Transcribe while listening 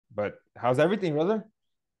But how's everything, brother?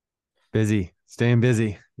 Busy, staying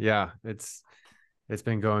busy. Yeah, it's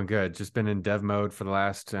been going good. Just been in dev mode for the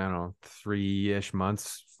last, I don't know, 3-ish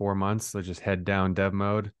months, 4 months. So just head down dev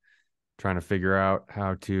mode, trying to figure out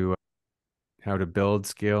how to build,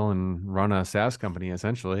 scale, and run a SaaS company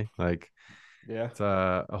essentially. Like Yeah. it's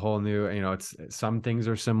a whole new, it's some things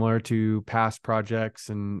are similar to past projects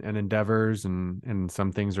and endeavors, and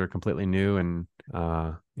some things are completely new, and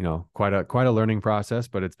quite a learning process,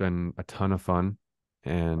 but it's been a ton of fun.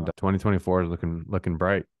 And 2024 is looking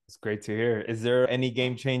bright. It's great to hear. Is there any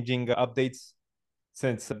game-changing updates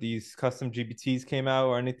since these custom GPTs came out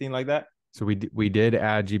or anything like that? So we did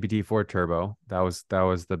add GPT-4 Turbo. That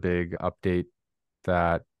was the big update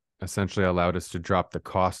that essentially allowed us to drop the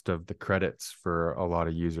cost of the credits for a lot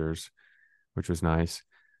of users, which was nice.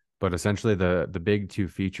 But essentially the big two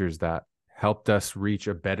features that helped us reach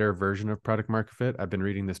a better version of product market fit. I've been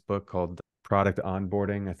reading this book called Product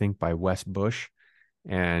Onboarding, I think by Wes Bush,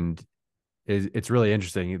 and it's really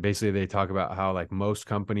interesting. Basically, they talk about how like most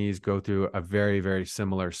companies go through a very, very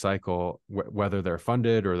similar cycle, whether they're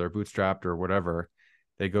funded or they're bootstrapped or whatever.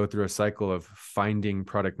 They go through a cycle of finding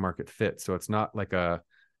product market fit. So it's not like a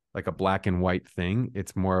black and white thing.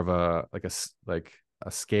 It's more of a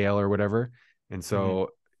scale or whatever. And Hmm. so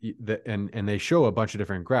and they show a bunch of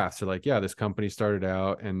different graphs. So like, yeah, this company started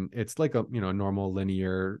out and it's like a normal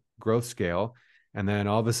linear growth scale, and then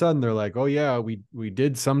all of a sudden they're like, oh yeah, we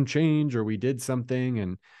did some change or we did something.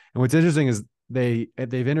 And what's interesting is they've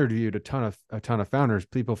interviewed a ton of founders,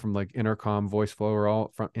 people from like Intercom, VoiceFlow are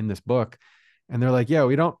all from in this book, and they're like, yeah,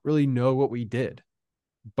 we don't really know what we did,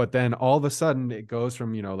 but then all of a sudden it goes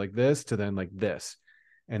from like this to then like this,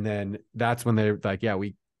 and then that's when they're like, yeah,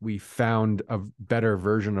 we found a better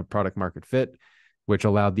version of product market fit, which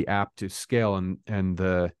allowed the app to scale. And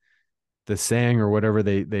the saying or whatever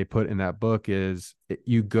they put in that book is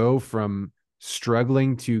you go from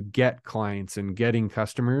struggling to get clients and getting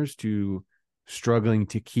customers to struggling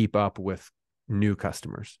to keep up with new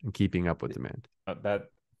customers and keeping up with demand. That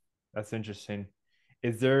that's interesting.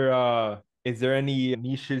 Is there any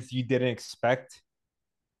niches you didn't expect?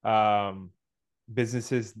 Um,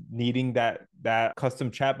 Businesses needing that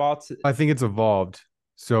custom chatbots? I think it's evolved.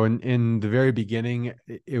 So in the very beginning,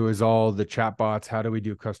 it was all the chatbots. How do we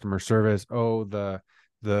do customer service? Oh, the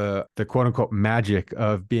quote unquote magic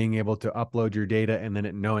of being able to upload your data and then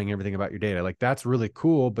it knowing everything about your data. Like that's really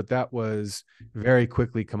cool, but that was very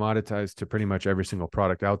quickly commoditized to pretty much every single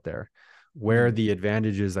product out there. Where Mhm. the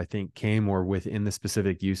advantages I think came were within the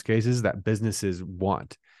specific use cases that businesses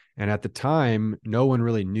want. And at the time, no one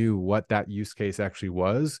really knew what that use case actually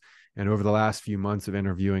was. And over the last few months of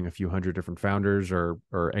interviewing a few hundred different founders or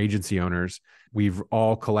agency owners, we've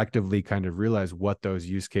all collectively kind of realized what those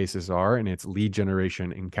use cases are. And it's lead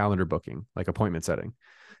generation and calendar booking, like appointment setting.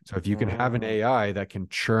 So if you can have an Oh, AI that can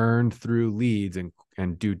churn through leads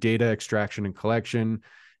and do data extraction and collection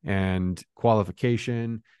and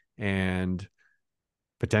qualification and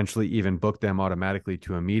potentially even book them automatically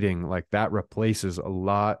to a meeting, like that replaces a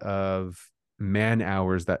lot of man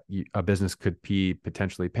hours that a business could be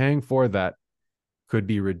potentially paying for, that could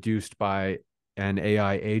be reduced by an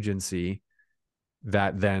AI agency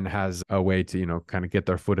that then has a way to kind of get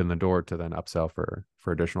their foot in the door to then upsell for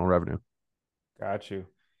additional revenue. got you.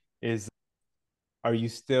 Is Are you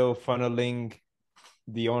still funneling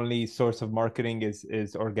the only source of marketing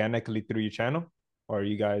is organically through your channel, or are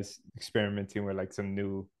you guys experimenting with like some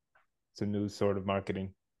new sort of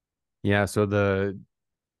marketing? Yeah, so the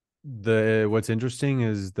what's interesting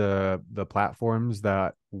is the platforms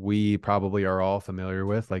that we probably are all familiar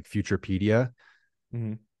with, like Futurepedia,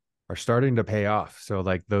 Hmm. are starting to pay off. So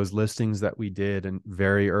like those listings that we did and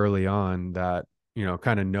very early on, that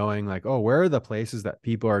kind of knowing like, oh, where are the places that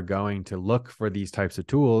people are going to look for these types of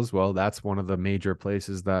tools? Well, that's one of the major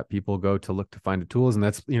places that people go to look to find the tools, and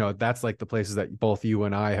that's like the places that both you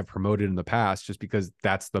and I have promoted in the past, just because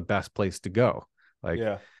that's the best place to go. Like,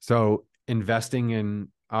 Yeah. so investing in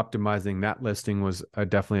optimizing that listing was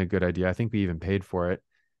definitely a good idea. I think we even paid for it.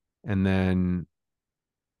 And then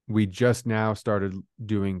we just now started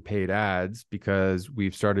doing paid ads because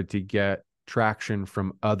we've started to get traction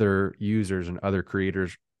from other users and other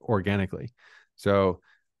creators organically. So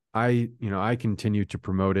I continue to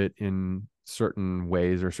promote it in certain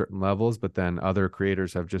ways or certain levels, but then other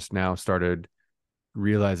creators have just now started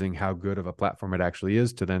realizing how good of a platform it actually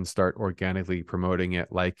is to then start organically promoting it,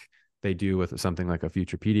 like they do with something like a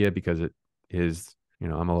Futurepedia, because it is,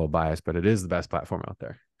 I'm a little biased, but it is the best platform out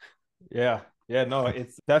there. Yeah. Yeah. No,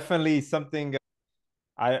 it's definitely something.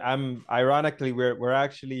 I'm ironically, we're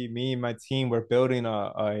actually, me and my team, we're building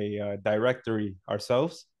a directory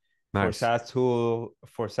ourselves. Nice.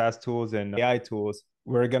 For SaaS tools and AI tools.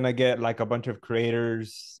 We're gonna get like a bunch of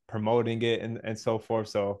creators promoting it and so forth.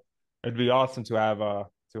 So it'd be awesome to have a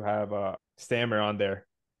Stammer on there.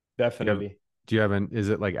 Do you have Definitely. do you have an is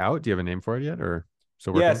it like out? Do you have a name for it yet or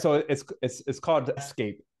still Yeah, working? so it's called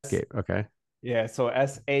Escape. Escape. Okay. Yeah, so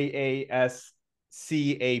SaaScape.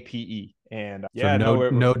 And So yeah, no,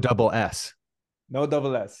 no double S. no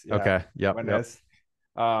double S. Yeah, Okay. Yep. one Yep. S.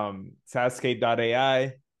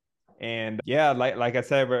 SaaScape.ai. And yeah, like I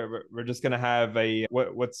said, we're just gonna have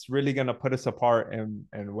what's really gonna put us apart, and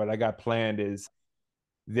what I got planned is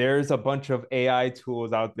there's a bunch of AI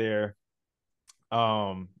tools out there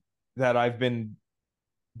um that I've been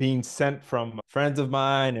being sent from friends of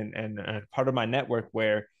mine and part of my network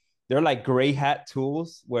where they're like gray hat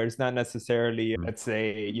tools where it's not necessarily, Mm. let's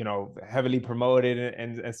say, heavily promoted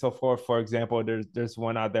and so forth. For example, there's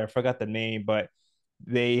one out there, I forgot the name, but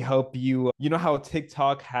they help you. You know how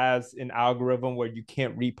TikTok has an algorithm where you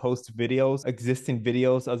can't repost videos, existing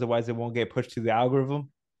videos, otherwise it won't get pushed to the algorithm.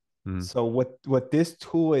 Mm. So what this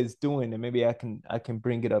tool is doing, and maybe I can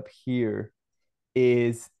bring it up here,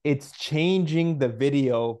 is it's changing the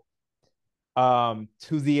video to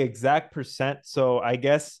the exact percent. So I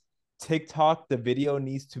guess TikTok, the video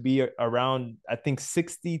needs to be around, I think,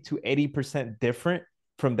 60 to 80% different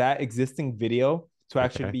from that existing video to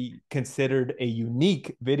actually Okay. be considered a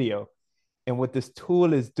unique video. And what this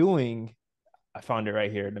tool is doing, I found it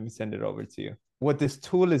right here. Let me send it over to you. What this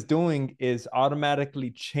tool is doing is automatically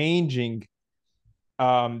changing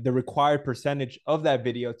the required percentage of that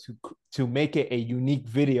video to make it a unique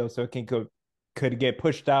video, so it could get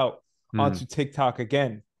pushed out Mm. onto TikTok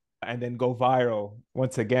again and then go viral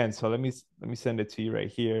once again. So let me send it to you right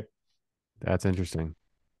here. That's interesting.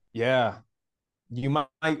 Yeah, you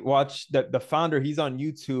might watch the founder. He's on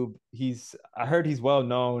YouTube. I heard he's well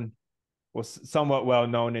known, was somewhat well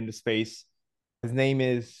known in the space. His name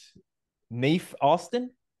is Nath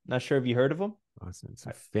Austin. Not sure if you heard of him. Awesome.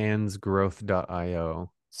 So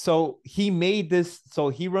fansgrowth.io. So he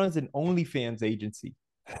runs an OnlyFans agency,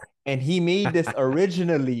 and he made this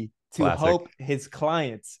originally to Classic. help his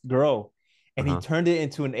clients grow. And he Uh-huh. turned it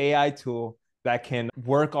into an AI tool that can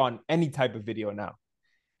work on any type of video now.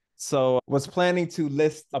 So was planning to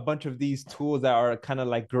list a bunch of these tools that are kind of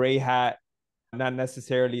like gray hat, not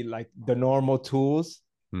necessarily like the normal tools,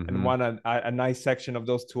 and Mm-hmm. want a nice section of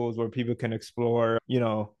those tools where people can explore,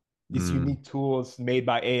 these Mm. unique tools made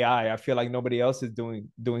by AI. I feel like nobody else is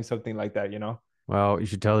doing something like that. Well, you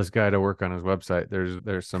should tell this guy to work on his website.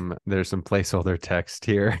 There's some placeholder text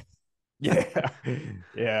here. Yeah.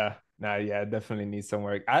 Yeah. Nah, yeah, definitely needs some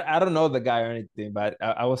work. I don't know the guy or anything, but Oh,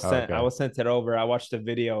 I okay. was sent it over. I watched the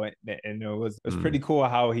video, and it was Mm. pretty cool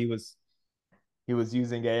how he was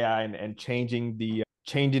using AI and changing the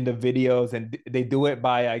videos, and they do it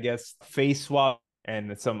by, I guess, face swap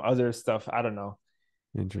and some other stuff. I don't know,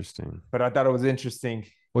 Interesting. but I thought it was interesting.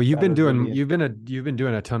 Well, you've Thought it been was doing really you've been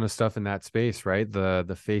doing a ton of stuff in that space, right?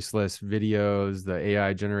 The faceless videos, the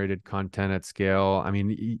AI generated content at scale. I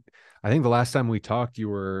mean, I think the last time we talked, you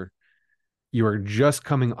were just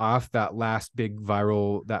coming off that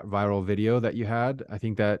viral video that you had. I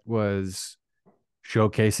think that was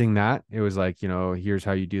showcasing that. It was like, here's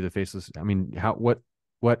how you do the faceless. I mean, how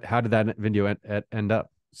did that video end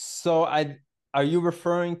up? so. Are you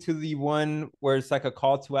referring to the one where it's like a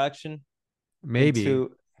call to action Maybe.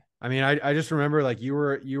 into? I mean, I just remember like you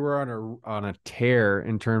were on a tear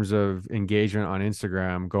in terms of engagement on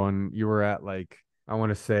Instagram. You were at like I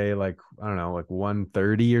want to say like I don't know like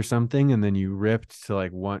 130 or something, and then you ripped to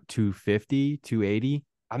like 250, 280.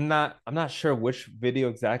 I'm not sure which video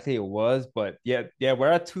exactly it was, but yeah, we're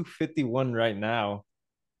at 251 right now.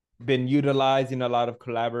 Been utilizing a lot of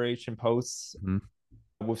collaboration posts Mm-hmm.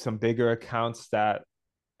 with some bigger accounts that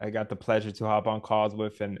I got the pleasure to hop on calls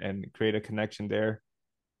with and create a connection there.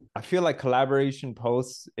 I feel like collaboration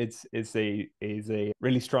posts, it's a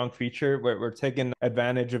really strong feature. We're taking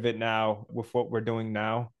advantage of it now with what we're doing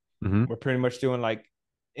now. Mm-hmm. We're pretty much doing like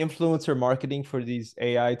influencer marketing for these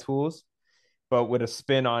AI tools, but with a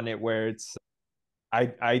spin on it where it's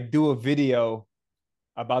I do a video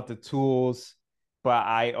about the tools, but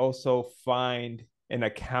I also find an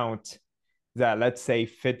account that, let's say,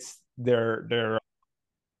 fits their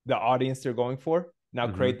the audience they're going for. Now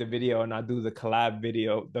Mm-hmm. create the video and I do the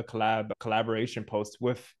collaboration post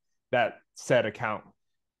with that said account.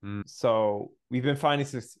 Mm-hmm. So we've been finding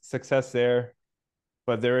success there,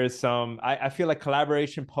 but there is I feel like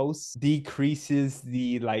collaboration posts decreases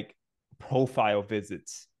the like profile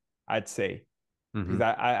visits, I'd say, because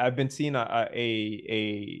Mm-hmm. I've been seeing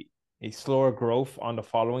a slower growth on the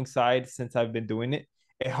following side since I've been doing it.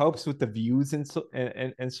 it helps with the views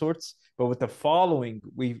and sorts, but with the following,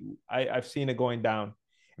 I've seen it going down.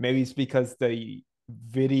 Maybe it's because the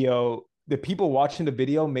people watching the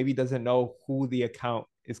video maybe doesn't know who the account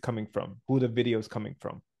is coming from, who the video is coming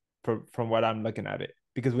from what I'm looking at it.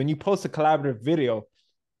 Because when you post a collaborative video,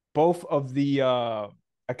 both of the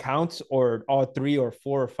accounts, or all three or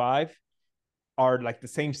four or five, are like the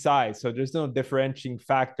same size. So there's no differentiating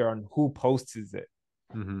factor on who posts it.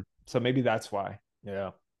 Mm-hmm. So maybe that's why.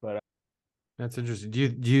 Yeah. But That's interesting.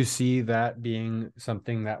 Do you see that being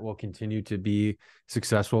something that will continue to be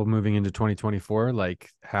successful moving into 2024? Like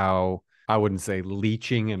how I wouldn't say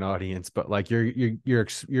leeching an audience, but like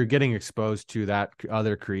you're getting exposed to that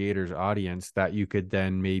other creator's audience that you could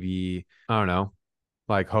then maybe, I don't know,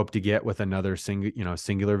 like hope to get with another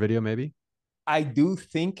singular video maybe. I do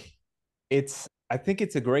think I think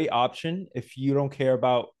it's a great option if you don't care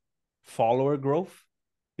about follower growth,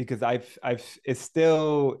 because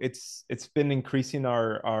it's been increasing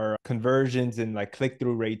our conversions and like click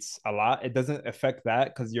through rates a lot. It doesn't affect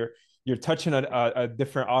that because you're touching a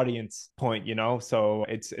different audience point, so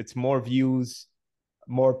it's more views,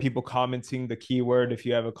 more people commenting the keyword if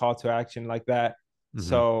you have a call to action like that. Mm-hmm.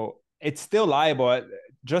 So it's still liable,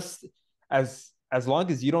 just as long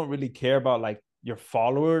as you don't really care about like your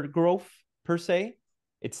follower growth per se.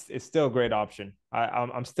 It's still a great option.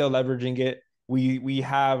 I'm still leveraging it. We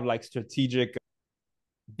have like strategic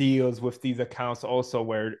deals with these accounts also,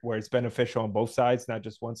 where it's beneficial on both sides, not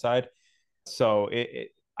just one side. So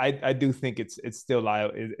I do think it's still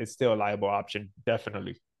liable. It's still a liable option,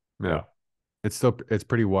 definitely. Yeah. Yeah. It's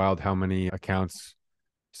pretty wild how many accounts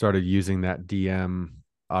started using that DM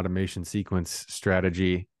automation sequence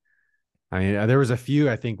strategy. I mean, there was a few,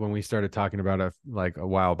 I think, when we started talking about it like a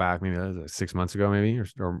while back, maybe that was like 6 months ago, maybe,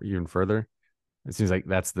 or even further. It seems like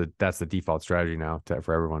that's the default strategy now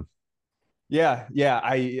for everyone. Yeah.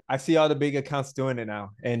 I see all the big accounts doing it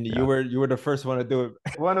now, and Yeah, you were the first one to do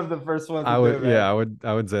it. One of the first ones to I do would. it, Yeah, man.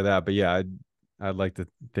 I would say that. But yeah, I'd like to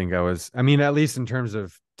think I was. I mean, at least in terms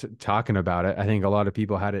of talking about it, I think a lot of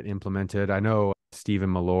people had it implemented. I know Stephen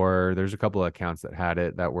Malore. There's a couple of accounts that had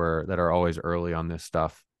it that are always early on this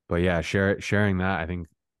stuff. But yeah, sharing that, I think,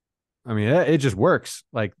 I mean, it just works.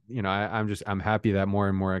 Like, I'm happy that more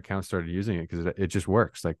and more accounts started using it because it just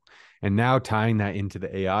works. Like, and now tying that into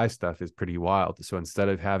the AI stuff is pretty wild. So instead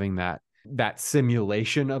of having that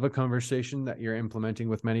simulation of a conversation that you're implementing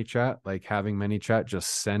with ManyChat, like having ManyChat just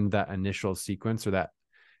send that initial sequence or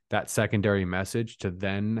that secondary message to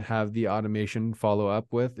then have the automation follow up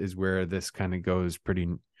with is where this kind of goes pretty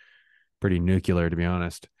nuclear, to be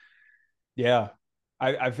honest. Yeah,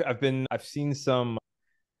 I've seen some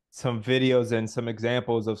videos and some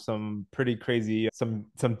examples of some pretty crazy, some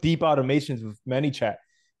deep automations with ManyChat,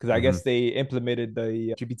 because I Mm-hmm. guess they implemented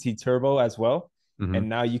the GPT Turbo as well, Mm-hmm. and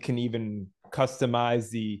now you can even customize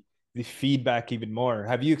the feedback even more.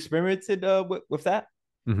 Have you experimented with that?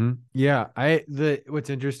 Mm-hmm. Yeah, what's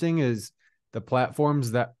interesting is the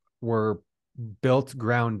platforms that were built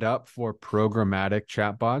ground up for programmatic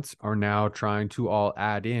chatbots are now trying to all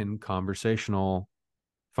add in conversational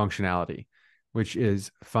functionality, which is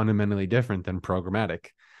fundamentally different than programmatic.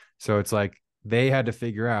 So it's like they had to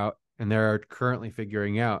figure out, and they're currently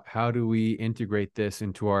figuring out, how do we integrate this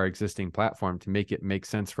into our existing platform to make it make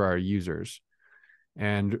sense for our users?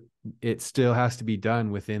 And it still has to be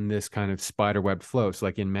done within this kind of spider web flow. So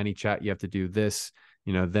like in ManyChat, you have to do this,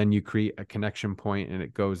 then you create a connection point and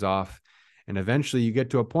it goes off. And eventually you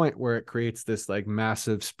get to a point where it creates this like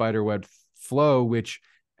massive spider web flow, which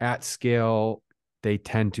at scale, they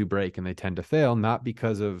tend to break and they tend to fail, not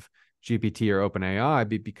because of GPT or OpenAI,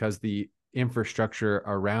 but because the infrastructure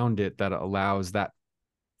around it that allows that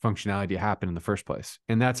functionality to happen in the first place.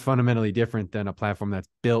 And that's fundamentally different than a platform that's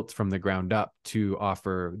built from the ground up to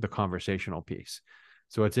offer the conversational piece.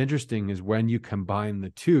 So what's interesting is when you combine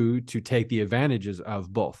the two to take the advantages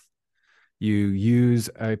of both. You use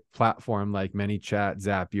a platform like ManyChat,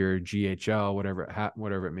 Zapier, GHL,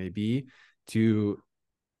 whatever it may be, to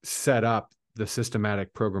set up the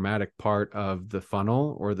systematic programmatic part of the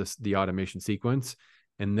funnel or the automation sequence.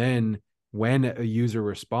 And then when a user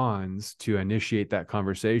responds to initiate that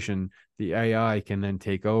conversation, the AI can then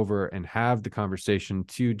take over and have the conversation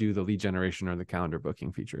to do the lead generation or the calendar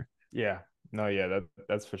booking feature. Yeah, no, yeah,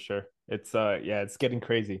 that's for sure. It's getting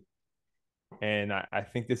crazy, and I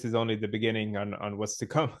think this is only the beginning on what's to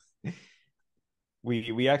come.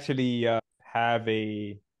 We actually have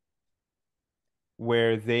a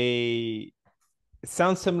where they it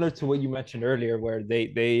sounds similar to what you mentioned earlier, where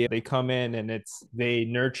they come in and they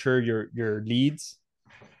nurture your leads,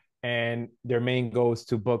 and their main goal is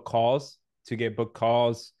to book calls, to get book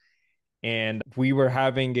calls, And we were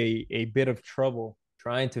having a bit of trouble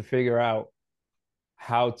trying to figure out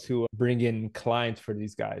how to bring in clients for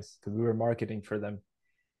these guys because we were marketing for them.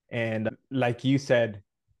 And like you said,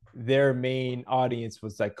 their main audience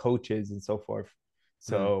was like coaches and so forth. Mm.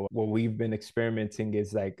 So what we've been experimenting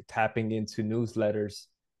is like tapping into newsletters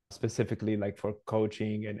specifically like for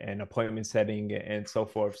coaching and appointment setting and so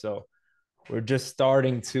forth. So we're just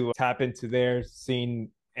starting to tap into their scene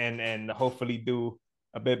and hopefully do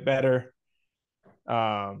a bit better,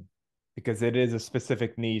 um, because it is a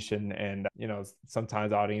specific niche and you know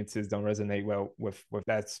sometimes audiences don't resonate well with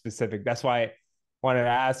that specific. That's why I wanted to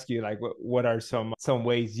ask you like what are some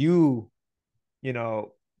ways you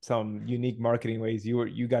know some unique marketing ways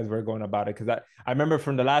you guys were going about it, because I remember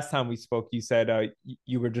from the last time we spoke you said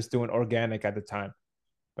you were just doing organic at the time,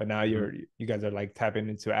 but now Mhm. you guys are like tapping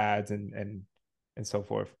into ads and so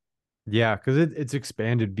forth. Yeah, because it's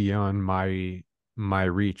expanded beyond my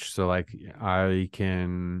reach. So like I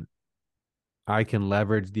can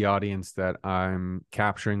leverage the audience that I'm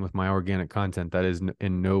capturing with my organic content that is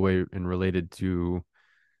in no way in related to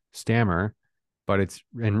Stammer, but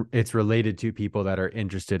it's related to people that are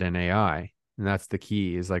interested in AI. And that's the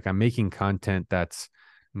key is like I'm making content that's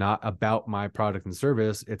not about my product and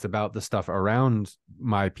service. It's about the stuff around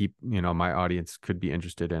my people, my audience could be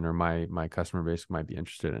interested in, or my customer base might be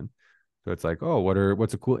interested in. So it's like, oh,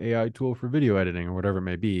 what's a cool AI tool for video editing or whatever it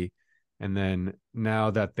may be. And then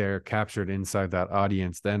now that they're captured inside that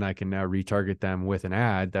audience, then I can now retarget them with an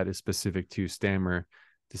ad that is specific to Stammer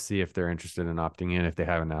to see if they're interested in opting in if they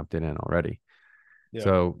haven't opted in already. Yeah.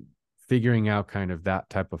 So figuring out kind of that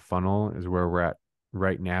type of funnel is where we're at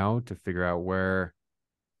right now to figure out where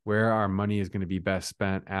our money is going to be best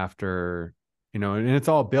spent after, and it's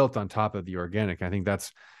all built on top of the organic. I think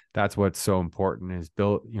that's what's so important is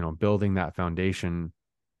building that foundation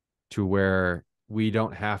to where we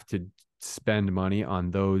don't have to spend money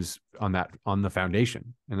on on the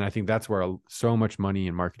foundation. And I think that's where so much money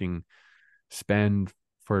in marketing spend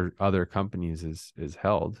for other companies is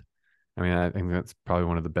held. I mean, I think that's probably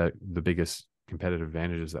one of the biggest competitive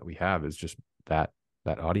advantages that we have is just that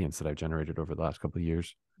audience that I've generated over the last couple of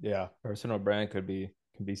years. Yeah, personal brand can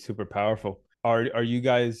be super powerful. Are you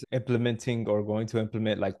guys implementing or going to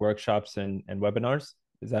implement like workshops and webinars?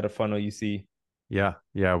 Is that a funnel you see? Yeah.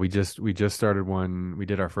 We just started one. We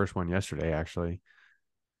did our first one yesterday, actually.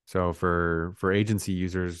 So for agency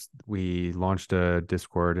users, we launched a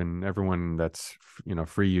Discord, and everyone that's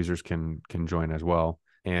free users can join as well.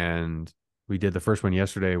 And we did the first one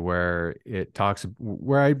yesterday where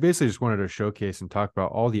I basically just wanted to showcase and talk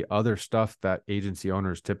about all the other stuff that agency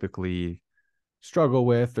owners typically struggle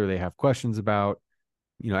with or they have questions about.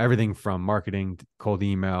 Everything from marketing, cold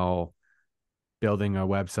email, building a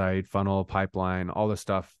website, funnel, pipeline, all this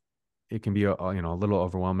stuff. It can be a little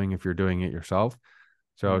overwhelming if you're doing it yourself.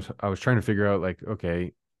 So Mm. I was trying to figure out like,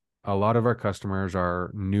 okay, a lot of our customers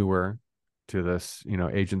are newer to this,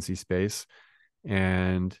 agency space,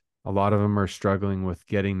 and a lot of them are struggling with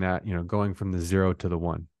getting that, going from the zero to the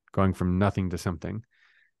one, going from nothing to something,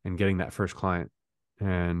 and getting that first client.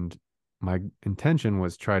 And my intention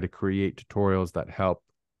was try to create tutorials that help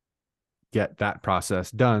get that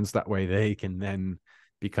process done, so that way they can then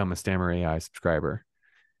become a Stammer AI subscriber.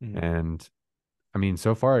 Mm. And I mean,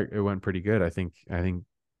 so far it went pretty good. I think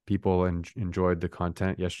people enjoyed the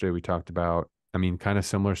content. Yesterday we talked about, I mean, kind of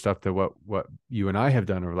similar stuff to what you and I have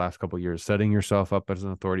done over the last couple of years, setting yourself up as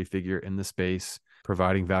an authority figure in the space,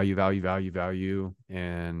 providing value.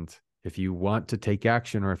 And if you want to take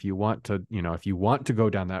action, or if you want to, if you want to go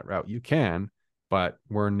down that route, you can, but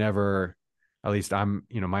we're never, at least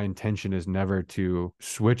my intention is never to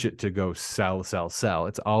switch it to go sell.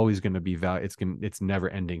 It's always going to be value. It's never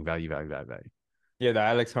ending value. Yeah, the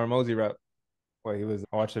Alex Hormozy route. Well,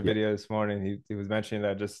 I watched a Yeah. video this morning. He was mentioning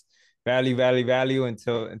that just value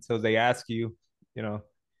until they ask you, you know,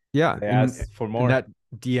 Yeah, they and ask for and more. that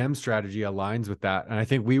DM strategy aligns with that. And I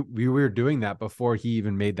think we were doing that before he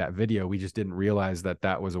even made that video. We just didn't realize that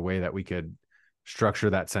that was a way that we could structure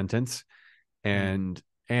that sentence. Mm.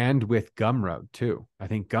 And with Gumroad too. I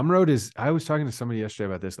think Gumroad is, I was talking to somebody yesterday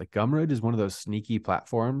about this. Like Gumroad is one of those sneaky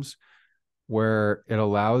platforms where it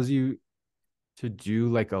allows you to do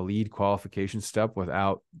like a lead qualification step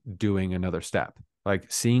without doing another step. Like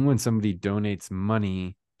seeing when somebody donates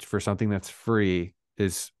money for something that's free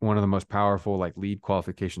is one of the most powerful like lead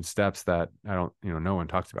qualification steps that I don't, no one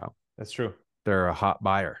talks about. That's true. They're a hot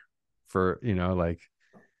buyer for, like,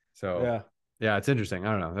 so Yeah. yeah, it's interesting.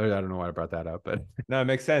 I don't know why I brought that up, but No, it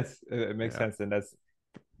makes sense. It makes yeah. sense, and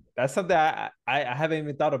that's something I haven't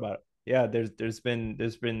even thought about yeah, there's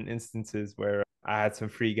been instances where I had some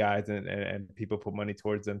free guides and people put money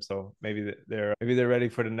towards them. So maybe they're ready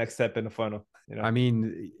for the next step in the funnel, you I know?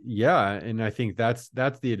 mean, yeah, and I think that's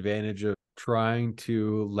the advantage of trying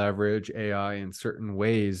to leverage AI in certain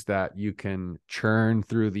ways that you can churn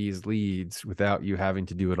through these leads without you having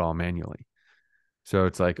to do it all manually. So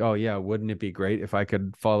it's like, oh yeah, wouldn't it be great if I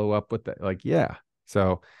could follow up with that? Like, yeah.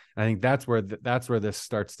 So I think that's where this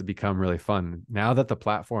starts to become really fun. Now that the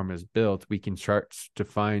platform is built, we can start to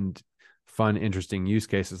find fun, interesting use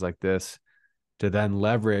cases like this to then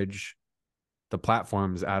leverage the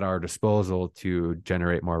platforms at our disposal to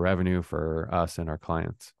generate more revenue for us and our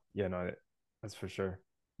clients. Yeah, no, that's for sure.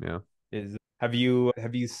 Yeah. Is have you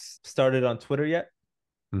started on Twitter yet?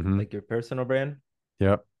 Mm-hmm. Like your personal brand?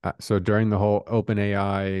 Yep. So during the whole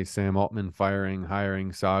OpenAI, Sam Altman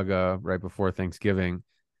hiring saga right before Thanksgiving,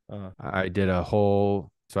 Uh, I did a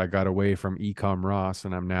whole, so I got away from ecom Ross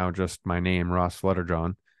and I'm now just my name, Ross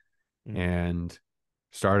Flutterjohn, mm, and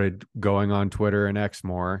started going on Twitter and X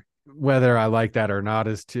more. Whether I like that or not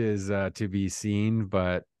is to be seen,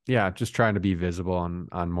 but yeah, just trying to be visible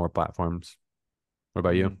on more platforms. What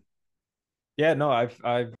about you? mm. Yeah, no,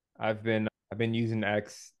 I've been using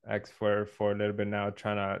X for a little bit now,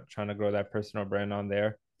 trying to grow that personal brand on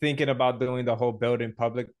there. Thinking about doing the whole build in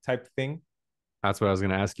public type thing. That's what I was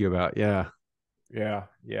going to ask you about. Yeah. Yeah,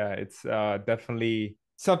 yeah, it's definitely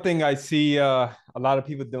something I see a lot of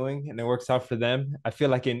people doing, and it works out for them. I feel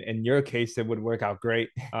like in your case, it would work out great.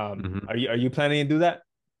 Hmm. Are you planning to do that?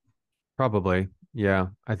 Probably. Yeah.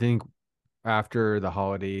 I think after the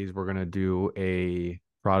holidays, we're going to do a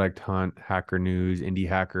product hunt, hacker news, indie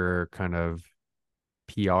hacker kind of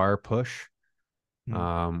PR push, Mm,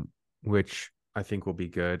 um, which I think will be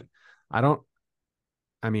good. I don't,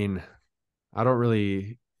 I mean, I don't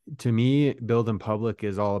really, to me, build in public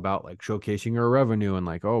is all about like showcasing our revenue and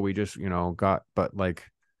like, oh, we just, got, but like,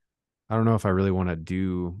 I don't know if I really want to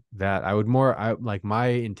do that. I like my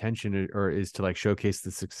intention is to like showcase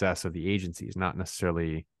the success of the agencies, not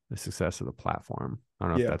necessarily the success of the platform. I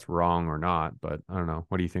don't know if yeah. that's wrong or not, but I don't know.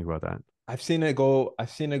 What do you think about that? I've seen it go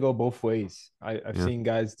both ways. I've Yeah. seen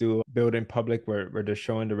guys do build in public where they're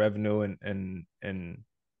showing the revenue and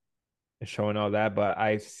showing all that. But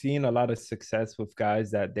I've seen a lot of success with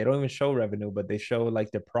guys that they don't even show revenue, but they show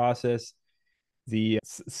like the process, the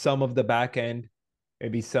some of the back end,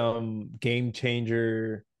 maybe some game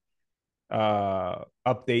changer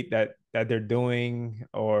update that they're doing,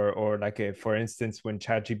 or like for instance when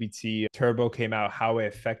ChatGPT Turbo came out, how it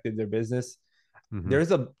affected their business.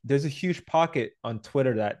 Mm-hmm. There's a huge pocket on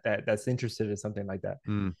Twitter that's interested in something like that.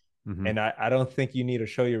 Mm-hmm. And I don't think you need to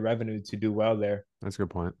show your revenue to do well there. That's a good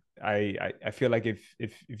point. I feel like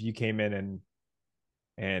if you came in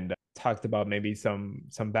and talked about maybe some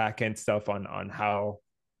back end stuff on how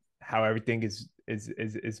everything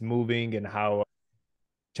is moving, and how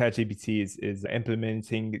ChatGPT is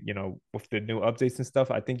implementing, with the new updates and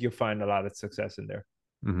stuff, I think you'll find a lot of success in there.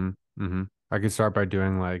 Mm-hmm. Mm-hmm. I could start by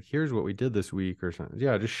doing like, here's what we did this week or something.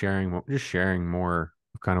 Yeah, just sharing more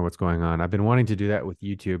of kind of what's going on. I've been wanting to do that with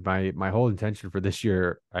YouTube. My whole intention for this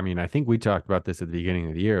year, I mean, I think we talked about this at the beginning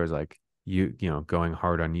of the year, was like going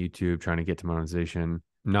hard on YouTube, trying to get to monetization,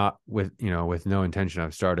 not with, with no intention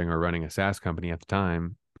of starting or running a SaaS company at the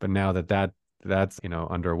time. But now that's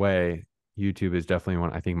underway, YouTube is definitely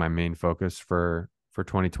one, I think, my main focus for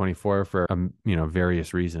 2024 for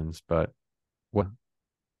various reasons. But what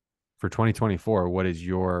for 2024, what is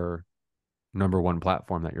your number one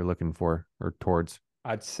platform that you're looking for or towards?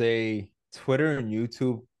 I'd say Twitter and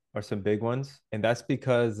YouTube are some big ones. And that's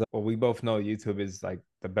because, well, we both know YouTube is like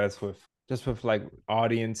the best with like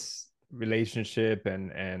audience relationship,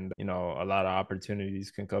 and a lot of opportunities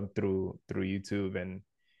can come through YouTube and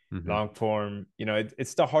Mm-hmm. long form.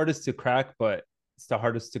 It's the hardest to crack, but it's the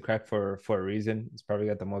hardest to crack for a reason. It's probably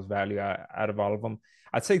got the most value out of all of them.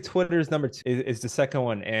 I'd say Twitter is number two, is the second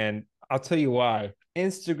one, and I'll tell you why.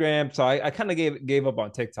 Instagram. So I kind of gave up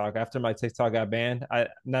on TikTok after my TikTok got banned. I'm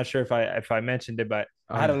not sure if I mentioned it, but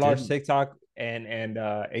I Oh, had a you large didn't? TikTok, and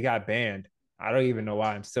it got banned. I don't even know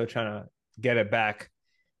why. I'm still trying to get it back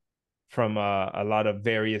from a lot of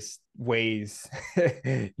various ways,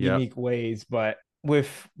 Yep. unique ways. But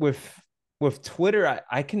with Twitter,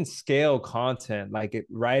 I can scale content like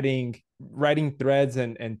writing threads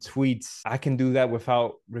and tweets. I can do that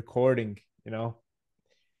without recording.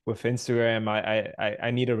 With Instagram,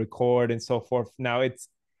 I need to record and so forth. Now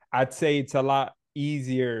I'd say it's a lot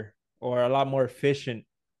easier or a lot more efficient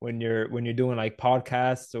when you're doing like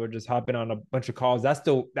podcasts or just hopping on a bunch of calls. That's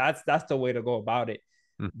the way to go about it.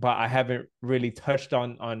 Mm. But I haven't really touched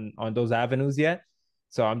on those avenues yet.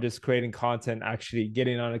 So I'm just creating content, actually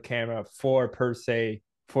getting on a camera for per se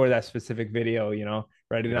for that specific video,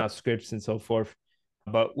 writing Yeah. out scripts and so forth.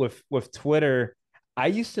 But with Twitter, I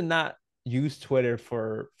used to not use Twitter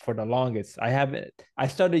for the longest. I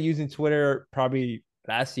started using Twitter probably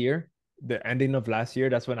last year, the ending of last year.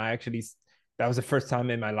 That was the first time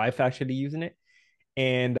in my life actually using it.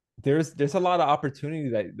 And there's a lot of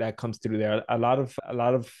opportunity that comes through there. A lot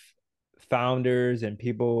of founders and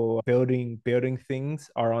people building things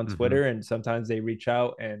are on Mm-hmm. Twitter, and sometimes they reach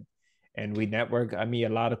out and we network. I meet a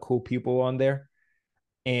lot of cool people on there,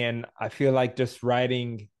 and I feel like just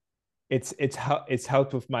writing, it's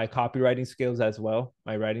helped with my copywriting skills as well,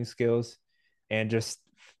 my writing skills, and just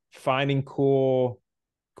finding cool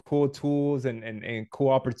tools and cool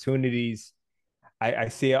opportunities. I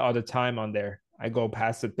see it all the time on there. I go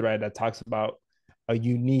past a thread that talks about a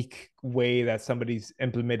unique way that somebody's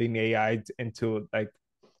implementing AI into like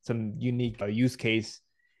some unique use case,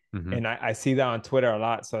 Mm-hmm. and I see that on Twitter a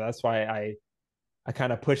lot. So that's why I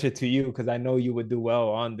kind of push it to you, because I know you would do well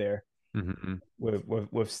on there Mm-hmm.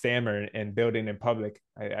 with Stammer and building in public.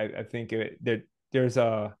 I think there's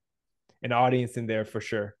an audience in there for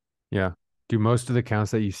sure. Yeah. Do most of the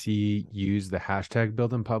accounts that you see use the hashtag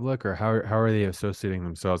build in public, or how are they associating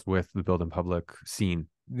themselves with the build in public scene?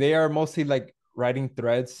 They are mostly like writing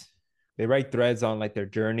threads. They write threads on like their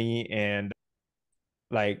journey, and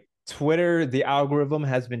like Twitter, the algorithm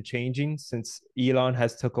has been changing since Elon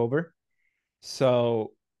has took over.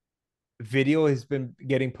 So video has been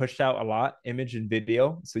getting pushed out a lot, image and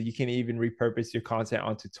video. So you can even repurpose your content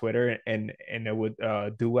onto Twitter, and it would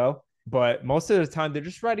do well. But most of the time, they're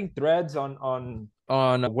just writing threads on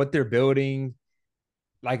what they're building.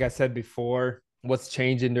 Like I said before, what's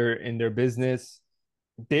changed in their business.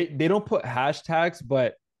 They don't put hashtags,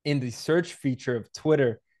 but in the search feature of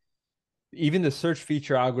Twitter, even the search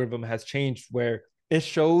feature algorithm has changed where it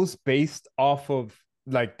shows based off of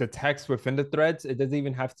like the text within the threads. It doesn't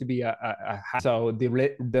even have to be so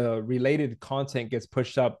the related content gets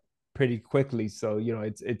pushed up pretty quickly. So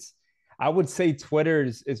it's I would say Twitter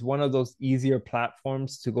is one of those easier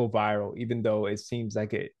platforms to go viral, even though it seems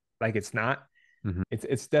like it's not. Mm-hmm.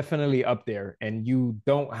 It's definitely up there, and you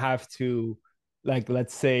don't have to, like,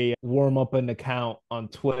 let's say, warm up an account on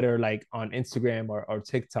Twitter like on Instagram or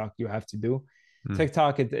TikTok. You have to do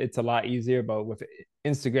TikTok. It's a lot easier, but with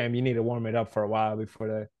Instagram you need to warm it up for a while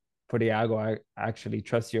before the algo actually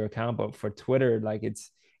trust your account. But for Twitter, like,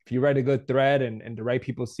 it's, if you write a good thread and the right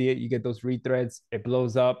people see it, you get those rethreads, it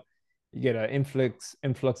blows up, you get an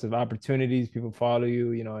influx of opportunities, people follow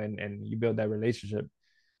you, and you build that relationship.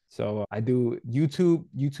 So I do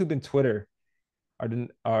YouTube and Twitter are the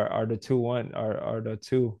are the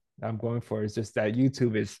two I'm going for. It's just that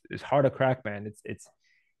YouTube is hard to crack, man. It's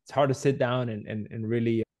hard to sit down and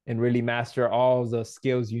really master all the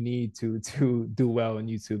skills you need to do well in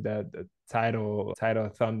YouTube. That the title,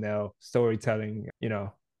 thumbnail, storytelling,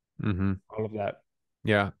 Mm-hmm. all of that.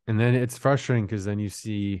 Yeah. And then it's frustrating because then you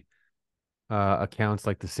see accounts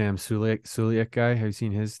like the Sam Suliak guy. Have you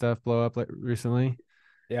seen his stuff blow up like recently?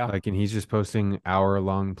 Yeah. Like, and he's just posting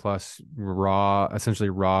hour-long plus raw, essentially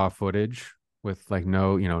raw footage with like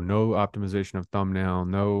no optimization of thumbnail,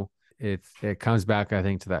 no. It comes back, I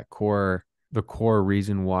think, to the core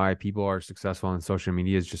reason why people are successful on social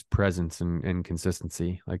media is just presence and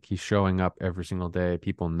consistency. Like, he's showing up every single day.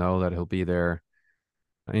 People know that he'll be there.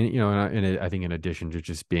 And I think in addition to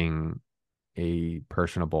just being a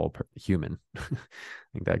personable human, I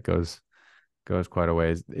think that goes quite a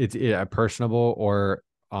ways. It's personable, or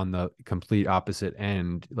on the complete opposite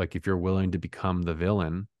end, like if you're willing to become the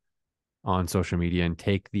villain on social media and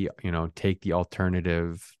take the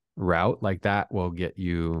alternative route, like that will get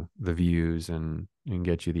you the views and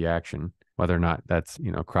get you the action. Whether or not that's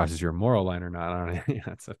crosses your moral line or not, I don't know.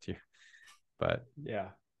 That's up to you. But Yeah.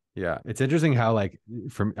 yeah, it's interesting how, like,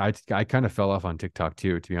 I kind of fell off on TikTok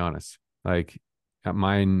too, to be honest. Like,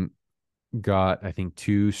 mine got, I think,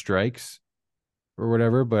 2 strikes or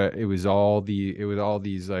whatever, but it was all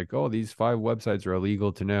these like, oh, these 5 websites are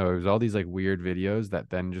illegal to know. It was all these like weird videos that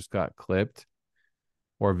then just got clipped,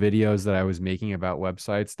 or videos that I was making about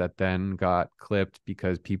websites that then got clipped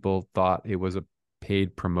because people thought it was a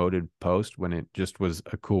paid promoted post when it just was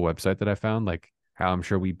a cool website that I found. Like, how I'm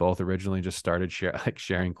sure we both originally just started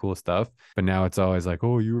sharing cool stuff, but now it's always like,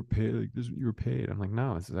 oh, you were paid, like this, you were paid. I'm like,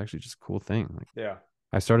 no, this is actually just a cool thing. Like, Yeah.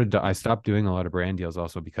 I stopped doing a lot of brand deals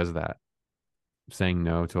also because of that, saying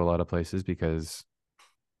no to a lot of places, because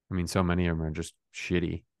I mean, so many of them are just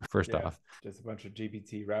shitty. First Yeah. off, Just a bunch of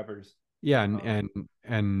GPT rappers. yeah,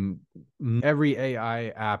 and every AI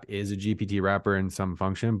app is a GPT wrapper in some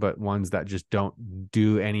function, but ones that just don't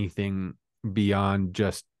do anything beyond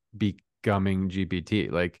just becoming GPT.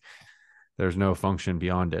 Like there's no function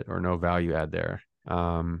beyond it or no value add there.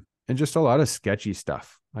 And just a lot of sketchy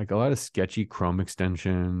stuff, like a lot of sketchy Chrome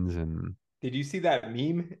extensions. And Did you see that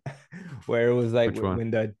meme where it was like which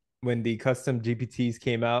one? when the custom GPTs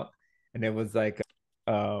came out and it was like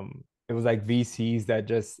VCs that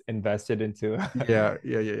just invested into Yeah,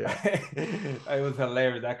 yeah, yeah, yeah. it was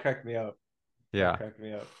hilarious. That cracked me up. That Yeah. cracked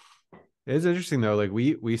me up. It's interesting though. Like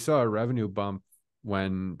we saw a revenue bump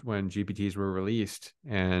when GPTs were released,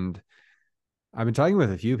 and I've been talking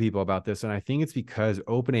with a few people about this, and I think it's because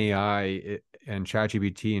and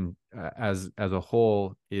ChatGPT and as a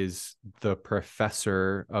whole is the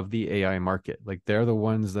professor of the AI market. Like they're the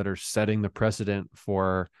ones that are setting the precedent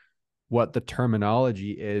for what the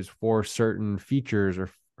terminology is for certain features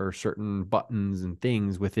or certain buttons and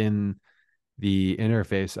things within the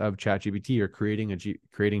interface of ChatGPT or creating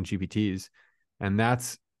GPTs, and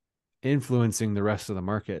that's influencing the rest of the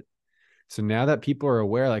market. So now that people are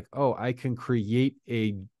aware, like, oh, I can create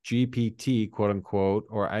a GPT, quote unquote,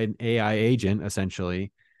 or an AI agent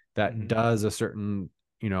essentially that Mhm. does a certain,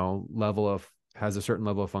 has a certain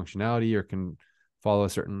level of functionality or can follow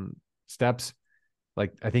certain steps.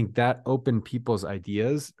 Like, I think that opened people's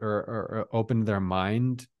ideas or opened their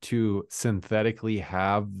mind to synthetically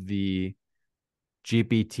have the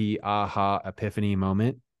GPT aha epiphany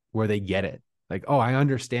moment where they get it. Like, oh, I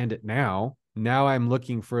understand it now. Now I'm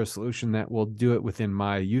looking for a solution that will do it within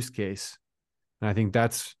my use case. And I think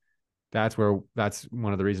that's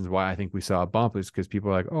one of the reasons why I think we saw a bump is because people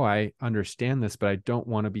are like, oh, I understand this, but I don't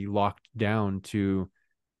want to be locked down to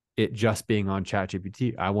it just being on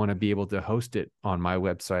ChatGPT. I want to be able to host it on my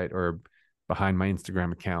website or behind my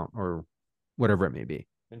Instagram account or whatever it may be.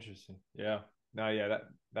 Interesting. Yeah. No, yeah,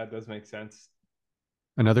 that does make sense.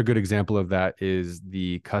 Another good example of that is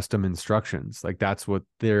the custom instructions. Like that's what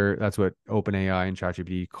OpenAI and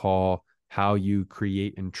ChatGPT call how you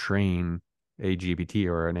create and train a GPT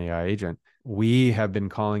or an AI agent. We have been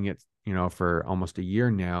calling it, for almost a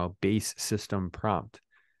year now, base system prompt.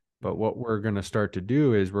 But Mm. what we're going to start to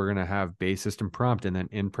do is we're going to have base system prompt, and then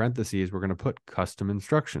in parentheses, we're going to put custom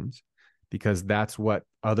instructions because that's what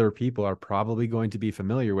other people are probably going to be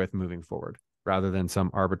familiar with moving forward rather than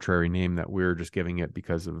some arbitrary name that we're just giving it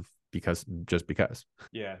because.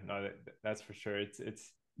 Yeah, no, that's for sure.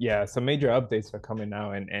 It's yeah, some major updates are coming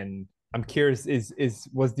now, and I'm curious,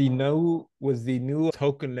 was the new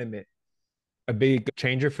token limit a big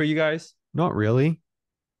changer for you guys? Not really.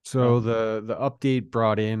 So No. the update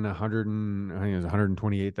brought in 100 and I think it was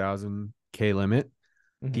 128,000 K limit.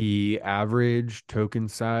 Hmm. The average token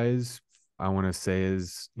size I want to say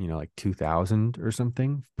is, like 2,000 or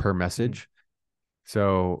something per Hmm. message.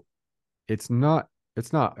 So it's not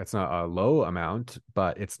a low amount,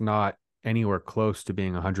 but it's not anywhere close to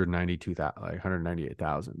being 192,000, like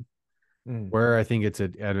 198,000. Mm. Where I think it's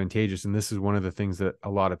advantageous, and this is one of the things that a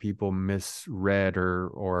lot of people misread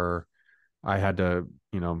or I had to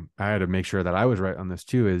make sure that I was right on this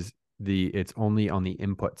too, is it's only on the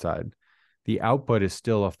input side. The output is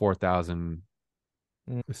still a 4,000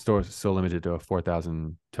 Mm. still limited to a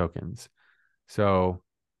 4,000 tokens. So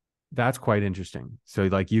that's quite interesting. So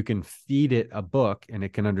like you can feed it a book and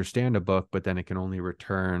it can understand a book, but then it can only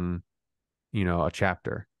return, a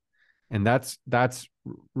chapter. And that's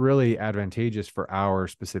really advantageous for our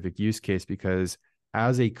specific use case because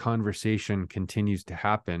as a conversation continues to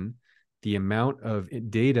happen, the amount of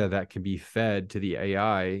data that can be fed to the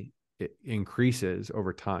AI increases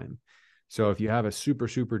over time. So Yeah. if you have a super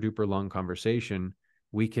super duper long conversation,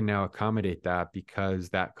 we can now accommodate that because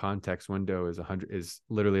that context window is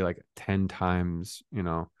literally like 10 times,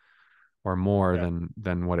 or more Yeah.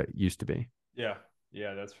 than what it used to be. Yeah.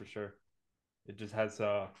 Yeah, that's for sure. It just has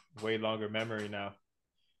a way longer memory now.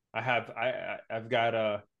 I've got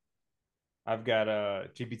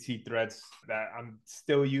GPT threads that I'm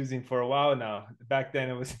still using for a while now. Back then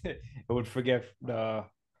it was it would forget the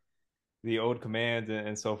old commands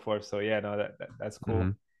and so forth. So yeah, no, that's Mm-hmm.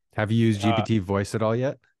 cool. Have you used Uh, GPT voice at all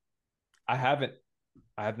yet? I haven't.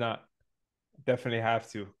 I have not. Definitely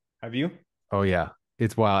have to. Have you? Oh yeah,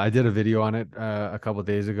 it's wild. I did a video on it a couple of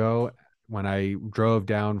days ago when I drove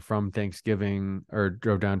down from Thanksgiving or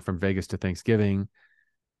drove down from Vegas to Thanksgiving.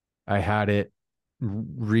 I had it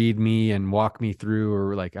read me and walk me through,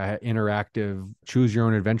 or like I had interactive choose your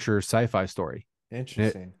own adventure sci-fi story. And it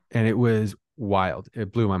Interesting. and it was wild.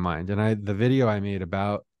 It blew my mind. And the video I made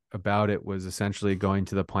about it was essentially going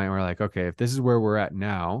to the point where like, okay, if this is where we're at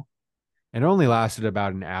now, and it only lasted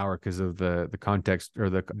about an hour because of the context or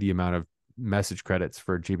the amount of message credits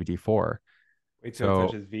for GPT-4. Wait till it So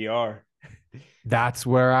touches VR. That's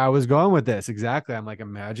where I was going with this. Exactly. I'm like,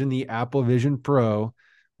 imagine the Apple Vision Pro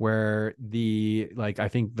where the like I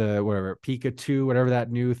think the whatever Pika 2, whatever that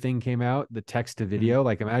new thing came out, the text to Mhm. video.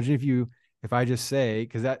 Like imagine if I just say,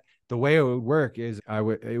 because that the way it would work is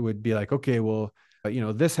it would be like, okay, well,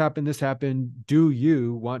 this happened, this happened. Do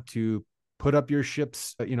you want to put up your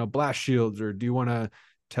ship's blast shields, or do you want to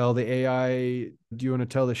tell the AI, do you want to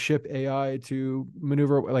tell the ship AI to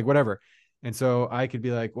maneuver, like whatever? And so I could be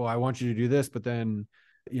like, well, I want you to do this, but then,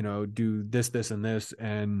 do this, and this.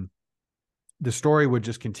 And the story would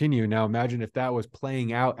just continue. Now, imagine if that was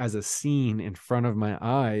playing out as a scene in front of my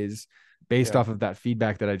eyes based Yeah. off of that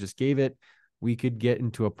feedback that I just gave it. We could get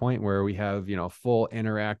into a point where we have, full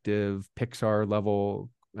interactive Pixar level.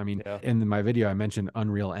 I mean, Yeah. in my video, I mentioned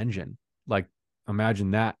Unreal Engine. Like,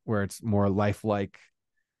 imagine that where it's more lifelike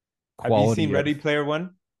Have you seen quality of, Ready Player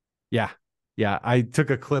One? yeah. Yeah. I took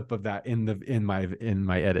a clip of that in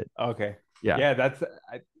my edit. Okay. Yeah. Yeah, That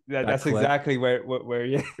that's clip exactly where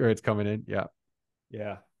yeah. where it's coming in. Yeah.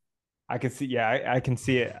 Yeah. I can see, yeah, I can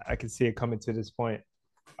see it. I can see it coming to this point.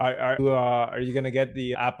 Are you gonna get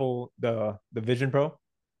the Apple the Vision Pro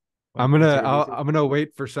once you release it? I'm gonna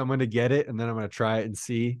wait for someone to get it and then I'm gonna try it and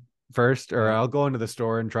see first, or Uh, I'll go into the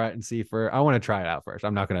store and try it and see I want to try it out first.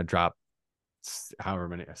 I'm not gonna drop however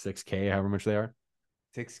many 6K, however much they are.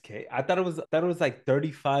 6K. I thought it was like The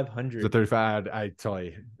 3,500. 35, I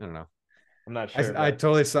don't know. I'm not sure, I but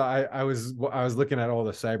totally saw. I was looking at all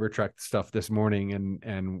the Cybertruck stuff this morning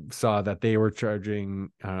and saw that they were charging.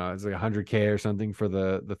 I don't know, it's like 100K or something for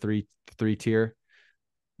the three tier.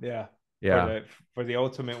 yeah, for Yeah, the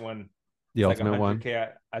ultimate one, the it's like ultimate one.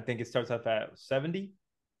 100K. I think it starts off at 70.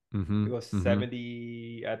 Mm-hmm. It goes Mm-hmm.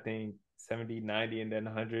 70, I think 70, 90, and then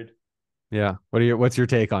 100. Yeah. What's your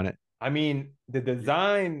take on it? I mean, the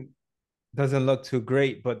design doesn't look too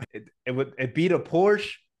great, but it beat a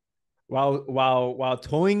Porsche while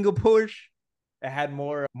towing a Porsche. It had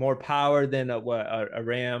more power than a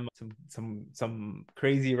Ram, some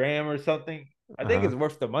crazy Ram or something. I think Uh-huh. it's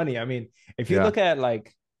worth the money. I mean, if you Yeah. look at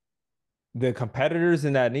like the competitors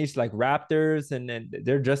in that niche, like Raptors, and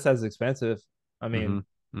they're just as expensive. I Mm-hmm. mean,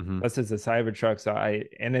 Mm-hmm. that's just a Cybertruck. So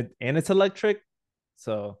it's electric.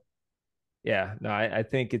 So yeah, no, I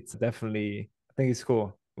think it's definitely, I think it's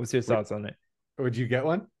cool. What's your Would thoughts on it? would you get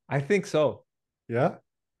one? I think so. Yeah.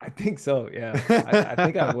 I think so. Yeah. I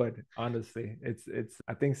think I would, honestly.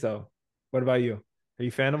 I think so. What about you? Are you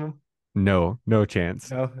a fan of him? No, no chance.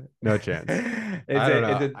 No. No chance. Is I don't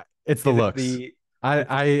it know. It's the is it looks. the it's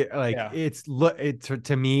I like yeah. it's look it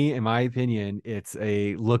to me, in my opinion, it's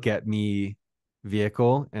a look at me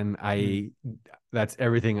vehicle, and Mm, that's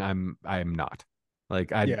everything I'm not. Like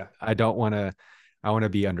yeah. I don't want to. I want to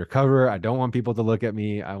be undercover. I don't want people to look at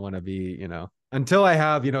me. I want to be, until I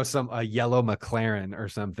have, some a yellow McLaren or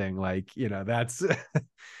something, like, that's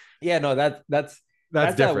Yeah, no, that's that's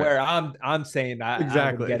at different. where I'm saying I would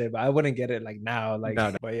Exactly. get it, but I wouldn't get it like now. Like,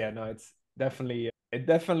 No, no. but yeah, no, it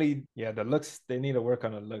definitely, yeah, the looks, they need to work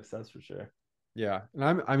on the looks, that's for sure. Yeah.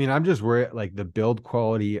 And I'm just worried, like the build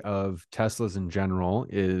quality of Teslas in general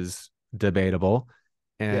is debatable.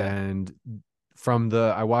 Yeah. And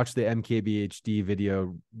I watched the MKBHD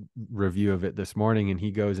video review of it this morning, and he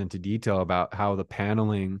goes into detail about how the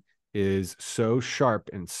paneling is so sharp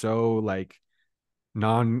and so like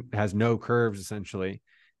has no curves essentially.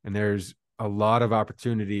 And there's a lot of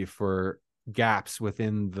opportunity for gaps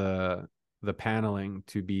within the paneling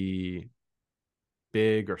to be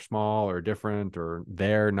big or small or different or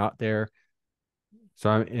there, not there. So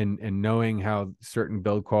I'm in knowing how certain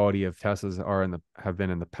build quality of Teslas have been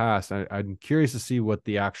in the past. I'm curious to see what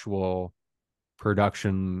the actual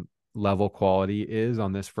production level quality is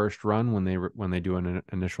on this first run when they do an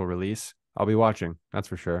initial release. I'll be watching. That's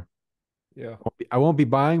for sure. Yeah. I won't be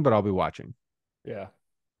buying, but I'll be watching. Yeah.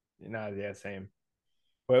 No, yeah, same.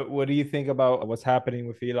 What do you think about what's happening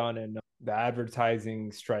with Elon and the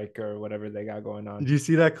advertising strike or whatever they got going on? Did you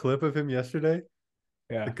see that clip of him yesterday?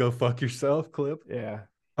 The Yeah. "go fuck yourself" clip? Yeah.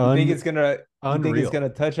 You think it's Un gonna you think it's Unreal. gonna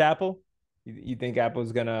touch Apple? You think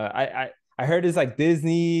Apple's gonna I heard it's like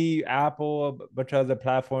Disney, Apple, a bunch of other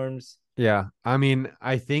platforms. Yeah. I mean,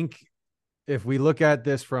 I think if we look at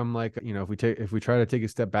this from like, if we try to take a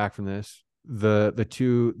step back from this, the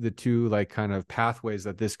two like kind of pathways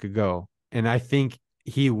that this could go, and I think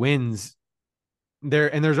he wins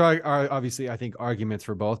there. And there's obviously, I think, arguments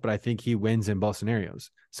for both, but I think he wins in both scenarios.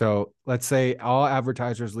 So let's say all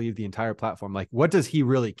advertisers leave the entire platform. Like, what does he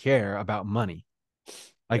really care about money?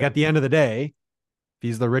 Like Yeah. at the end of the day,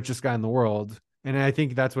 he's the richest guy in the world. And I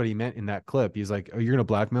think that's what he meant in that clip. He's like, "Oh, you're gonna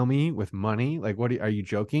blackmail me with money? Like, what are you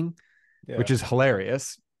joking?" Which Yeah. is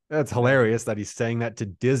hilarious. That's Yeah. hilarious that he's saying that to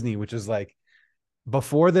Disney, which is like,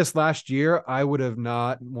 before this last year, I would have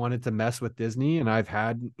not wanted to mess with Disney. And I've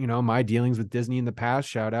had, my dealings with Disney in the past.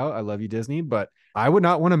 Shout out. I love you, Disney, but I would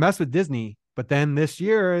not want to mess with Disney. But then this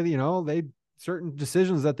year, they certain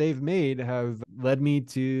decisions that they've made have led me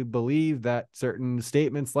to believe that certain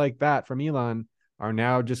statements like that from Elon are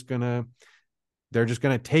now they're just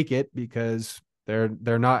gonna take it because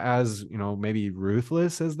they're not as maybe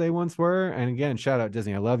ruthless as they once were. And again, shout out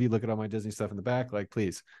Disney. I love you. Look at all my Disney stuff in the back. Like,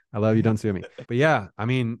 please, I love you. Don't sue me. But yeah, I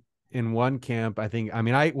mean, in one camp,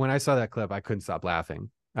 when I saw that clip, I couldn't stop laughing.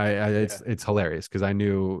 Yeah. It's hilarious because I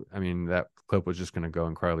knew, that clip was just going to go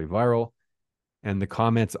incredibly viral, and the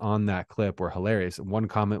comments on that clip were hilarious. One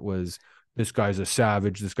comment was, "This guy's a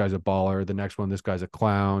savage. This guy's a baller." The next one, "This guy's a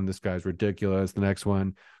clown. This guy's ridiculous." The next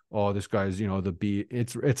one, "Oh, this guy's, the beat."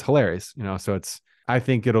 It's hilarious, So I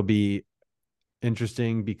think it'll be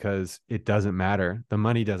interesting because it doesn't matter. The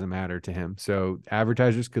money doesn't matter to him. So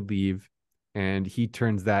advertisers could leave, and he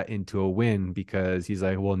turns that into a win because he's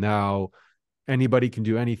like, well, now anybody can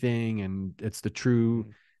do anything, and it's the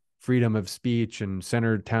true freedom of speech and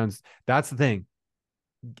centered towns. That's the thing.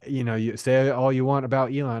 You say all you want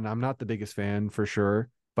about Elon. I'm not the biggest fan for sure,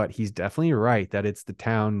 but he's definitely right that it's the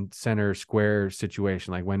town center square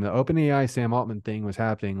situation. Like when the OpenAI Sam Altman thing was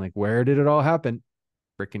happening, like where did it all happen?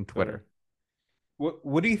 Freaking Twitter.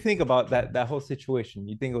 What do you think about that whole situation?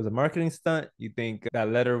 You think it was a marketing stunt? You think that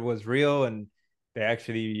letter was real and they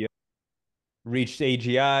actually reached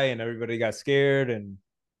AGI and everybody got scared? And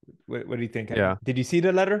what do you think? Yeah. Did you see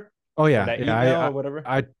the letter Oh or yeah. that Yeah. email or whatever?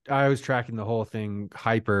 I was tracking the whole thing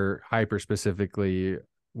hyper specifically.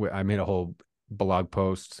 I made a whole blog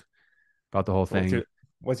post about the whole What's thing.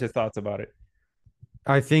 your thoughts about it?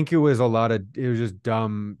 I think it was just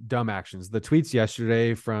dumb actions. The tweets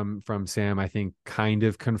yesterday from Sam, I think, kind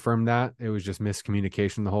of confirmed that. It was just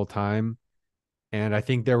miscommunication the whole time. And I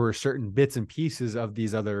think there were certain bits and pieces of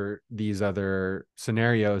these other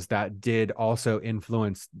scenarios that did also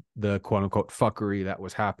influence the quote unquote fuckery that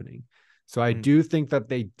was happening. So I do think that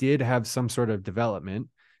they did have some sort of development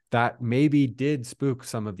that maybe did spook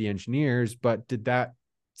some of the engineers, but did that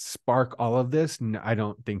spark all of this? No, I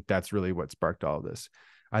don't think that's really what sparked all of this.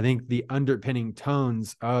 I think the underpinning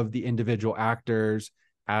tones of the individual actors,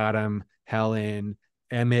 Adam, Helen,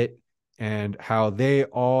 Emmett, and how they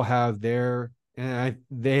all have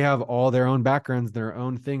they have all their own backgrounds, their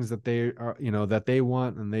own things that they are, that they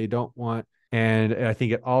want and they don't want. And I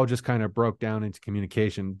think it all just kind of broke down into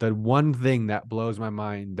communication. The one thing that blows my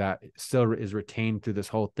mind that still is retained through this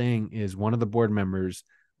whole thing is one of the board members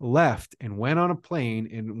left and went on a plane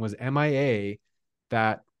and was MIA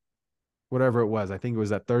that whatever it was. I think it was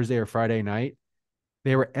that Thursday or Friday night.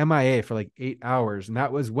 They were MIA for like 8 hours. And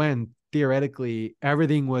that was when theoretically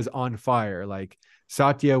everything was on fire. Like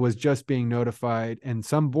Satya was just being notified and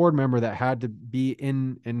some board member that had to be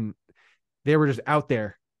in, and they were just out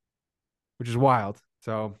there, which is wild.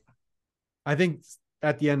 So I think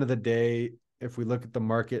at the end of the day, if we look at the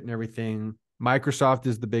market and everything, Microsoft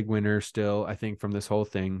is the big winner still, I think, from this whole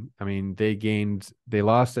thing. I mean, they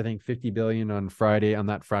lost, I think, 50 billion on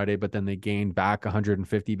that Friday, but then they gained back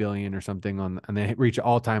 150 billion or something and they reach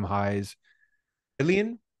all-time highs.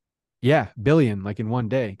 Billion? Yeah, billion, like in one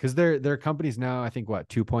day. Because their company's now, I think, what,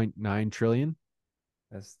 2.9 trillion?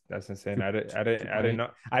 That's insane. I didn't know.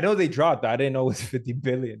 I know they dropped. I didn't know it was 50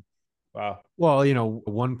 billion. Wow. Well,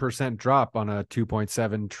 1% drop on a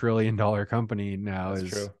 $2.7 trillion company now That's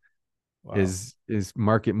is true. Wow. is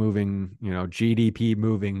market moving, GDP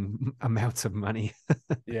moving amounts of money.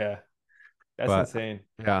 Yeah. That's But insane.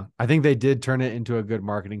 yeah, I think they did turn it into a good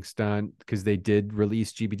marketing stunt because they did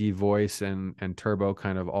release GPT voice and Turbo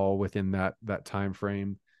kind of all within that time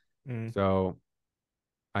frame. So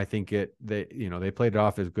I think they played it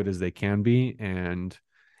off as good as they can be. And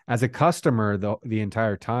as a customer, the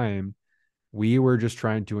entire time, we were just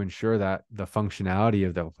trying to ensure that the functionality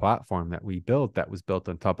of the platform that we built, that was built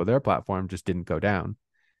on top of their platform, just didn't go down.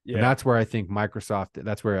 Yeah. And that's where I think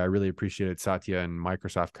that's where I really appreciated Satya and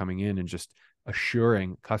Microsoft coming in and just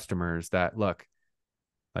assuring customers that, look,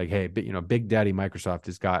 like, hey, Big Daddy Microsoft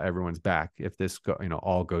has got everyone's back if this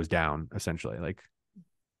all goes down, essentially. Like,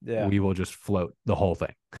 Yeah. we will just float the whole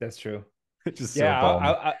thing. That's true. It's just Yeah, so bold.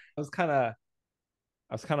 I was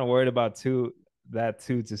kind of worried about too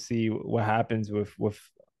to see what happens with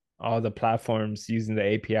all the platforms using the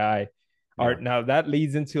API. Yeah. Now that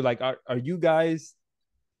leads into like, are you guys,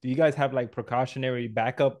 do you guys have like precautionary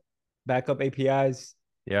backup APIs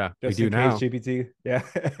Yeah, we just do in case now. GPT?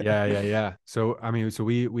 Yeah. Yeah. So I mean, so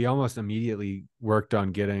we almost immediately worked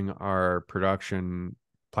on getting our production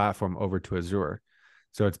platform over to Azure.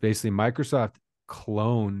 So it's basically Microsoft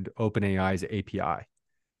cloned OpenAI's API,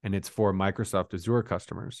 and it's for Microsoft Azure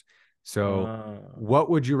customers. So what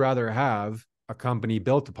would you rather have a company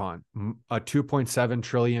built upon? A $2.7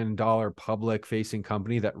 trillion public facing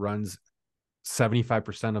company that runs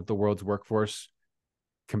 75% of the world's workforce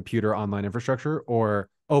computer online infrastructure, or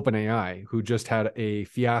OpenAI, who just had a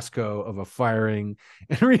fiasco of a firing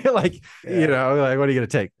and like, you know, like, what are you going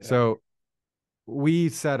to take? Yeah. So we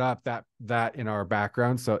set up that in our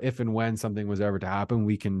background. So if and when something was ever to happen,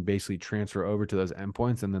 we can basically transfer over to those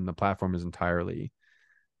endpoints, and then the platform is entirely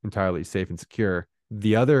safe and secure.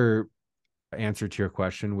 The other answer to your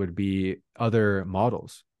question would be other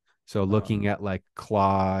models. So looking at like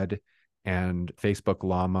Claude and Facebook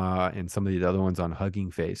Llama and some of these other ones on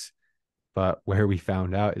Hugging Face. But where we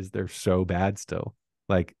found out is they're so bad still.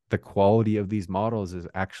 Like the quality of these models is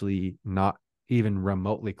actually not even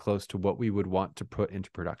remotely close to what we would want to put into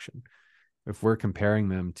production. If we're comparing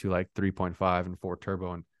them to like 3.5 and 4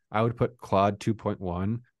 turbo, and I would put Claude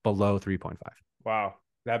 2.1 below 3.5. Wow,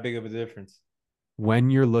 that big of a difference.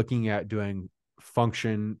 When you're looking at doing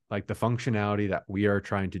like the functionality that we are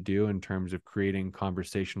trying to do in terms of creating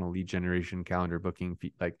conversational lead generation, calendar booking,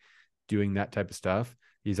 like doing that type of stuff,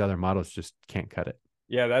 these other models just can't cut it.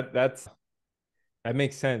 Yeah, that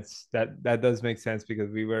makes sense. That does make sense,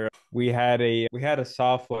 because we had a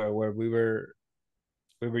software where we were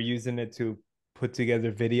using it to put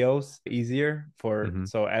together videos easier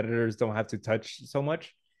so editors don't have to touch so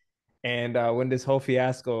much. And when this whole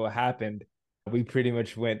fiasco happened, we pretty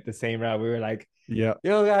much went the same route. We were like, yeah,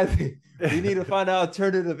 yo guys, we need to find an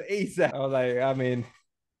alternative ASAP. I was like, I mean,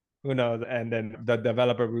 who knows? And then the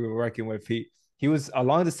developer we were working with, he was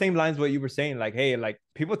along the same lines what you were saying, like, hey, like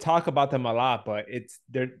people talk about them a lot, but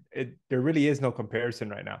there really is no comparison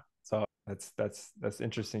right now. So that's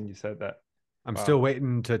interesting you said that. I'm still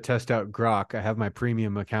waiting to test out Grok. I have my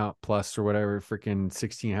premium account plus or whatever, freaking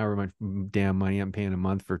 16 however much damn money I'm paying a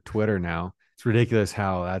month for Twitter now. It's ridiculous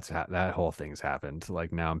how that whole thing's happened.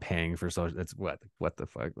 Like now I'm paying for social. That's what the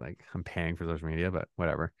fuck? Like I'm paying for social media, but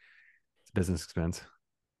whatever. It's business expense.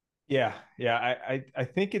 Yeah. I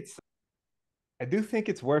think I do think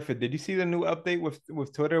it's worth it. Did you see the new update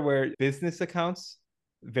with Twitter where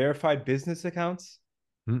verified business accounts,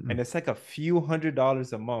 and it's like a few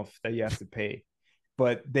 $100s a month that you have to pay,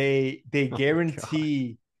 but they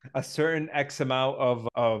guarantee a certain X amount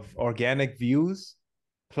of organic views,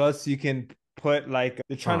 plus you can put like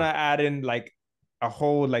they're trying to add in like a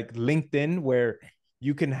whole like LinkedIn where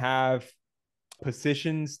you can have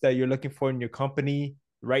positions that you're looking for in your company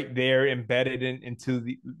right there embedded into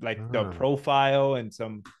the profile, and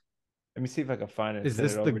some. Let me see if I can find it. Is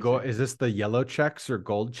this the gold? Is this the yellow checks or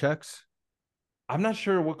gold checks? I'm not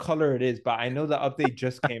sure what color it is, but I know the update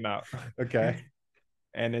just came out. Okay.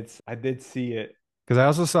 And I did see it. Because I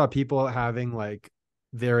also saw people having like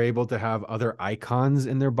they're able to have other icons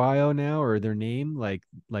in their bio now or their name, like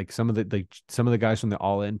some of the guys from the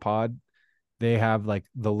All In pod, they have like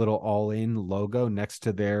the little All In logo next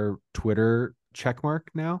to their Twitter check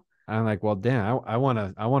mark now. I'm like, well, damn, I want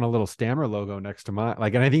a little Stammer logo next to mine.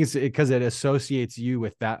 Like, and I think it's because it associates you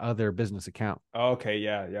with that other business account. Okay,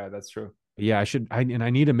 yeah, that's true. Yeah, I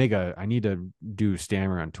need to do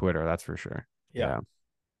Stammer on Twitter. That's for sure. Yeah.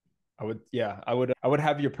 I would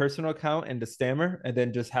have your personal account and the Stammer, and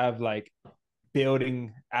then just have like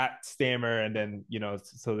building at Stammer, and then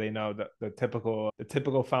so they know the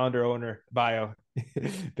typical founder owner bio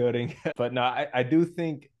building. But no, I do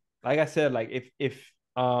think, like I said, like if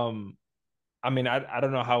I mean, I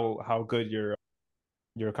don't know how good your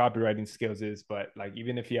copywriting skills is, but like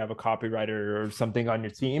even if you have a copywriter or something on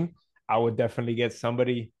your team, I would definitely get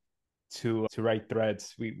somebody to write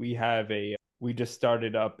threads. We just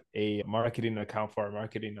started up a marketing account for our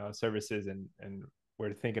marketing services, and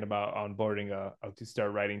we're thinking about onboarding to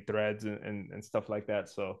start writing threads and stuff like that.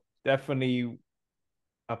 So definitely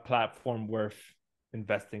a platform worth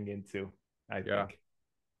investing into, I think.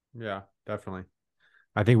 Yeah, definitely.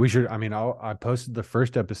 I think we should. I mean, I posted the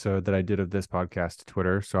first episode that I did of this podcast to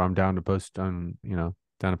Twitter, so I'm down to post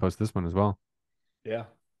this one as well. Yeah.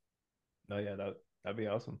 No, yeah, that'd be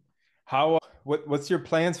awesome. What's your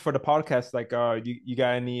plans for the podcast? Like, you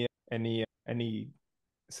got any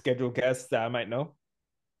scheduled guests that I might know?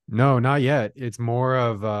 No, not yet. It's more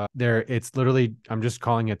of it's literally I'm just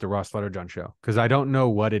calling it the Ross John show because I don't know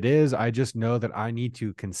what it is. I just know that I need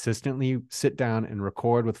to consistently sit down and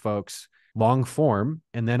record with folks long form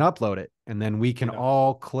and then upload it. And then we can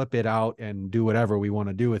all clip it out and do whatever we want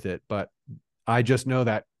to do with it. But I just know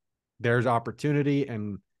that there's opportunity,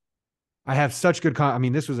 and I have such good I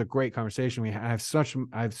mean, this was a great conversation. I have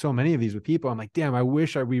so many of these with people. I'm like, damn, I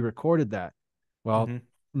wish we recorded that. Well,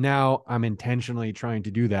 now I'm intentionally trying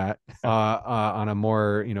to do that on a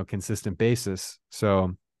more, consistent basis.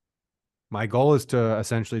 So my goal is to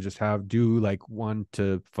essentially just do like 1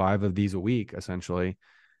 to 5 of these a week, essentially.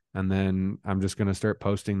 And then I'm just going to start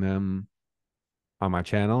posting them on my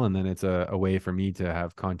channel. And then it's a way for me to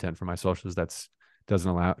have content for my socials that's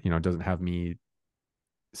doesn't have me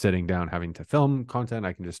sitting down having to film content.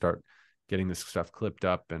 I can just start getting this stuff clipped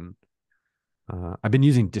up. And I've been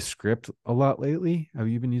using Descript a lot lately. Have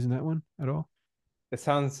you been using that one at all? It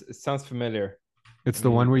sounds familiar. It's Let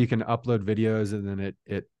the one me where you can upload videos and then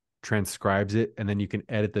it transcribes it, and then you can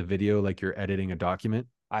edit the video like you're editing a document.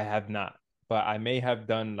 I have not, but I may have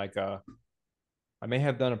done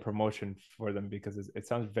a promotion for them because it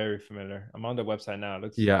sounds very familiar. I'm on the website now. It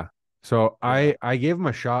looks Yeah. So yeah. I gave them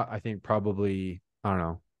a shot, I think probably, I don't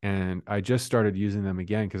know. And I just started using them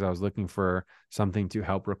again because I was looking for something to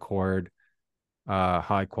help record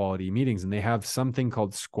high quality meetings. And they have something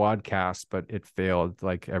called Squadcast, but it failed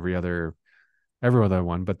like every other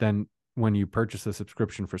one. But then when you purchase the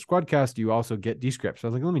subscription for Squadcast, you also get Descript. So I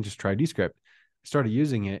was like, let me just try Descript. Started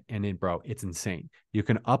using it, and bro, it's insane. You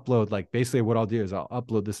can upload, like, basically what I'll do is I'll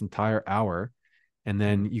upload this entire hour, and Mhm.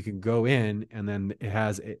 then you can go in, and then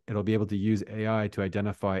it'll be able to use AI to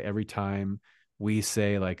identify every time we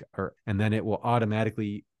say like, or, and then it will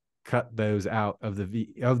automatically cut those out of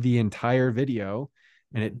the entire video,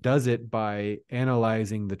 and Mhm. it does it by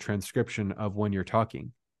analyzing the transcription of when you're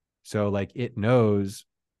talking. So like it knows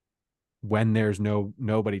when there's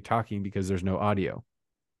nobody talking because there's no audio.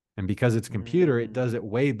 And because it's a computer, it Mm. does it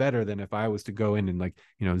way better than if I was to go in and like,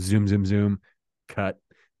 zoom, zoom, zoom, cut,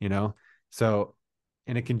 you know? So,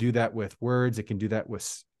 and it can do that with words. It can do that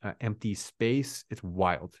with empty space. It's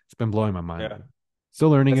wild. It's been blowing my mind. Yeah. Still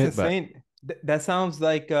learning That's it, but insane. That sounds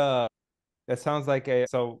like a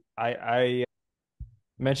so I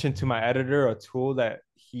mentioned to my editor a tool that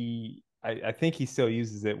I think he still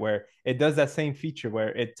uses it where it does that same feature where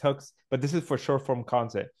it takes, but this is for short form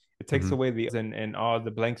content. It takes mhm. away the and all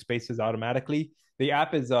the blank spaces automatically. The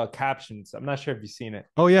app is captions. I'm not sure if you've seen it.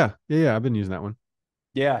 Oh yeah. Yeah. Yeah. I've been using that one.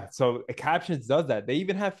 Yeah, so captions does that. They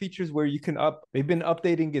even have features where you can up. They've been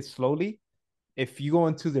updating it slowly. If you go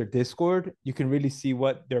into their Discord, you can really see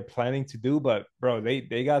what they're planning to do. But bro,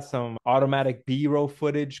 they got some automatic B-roll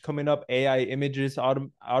footage coming up, AI images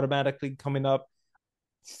automatically coming up.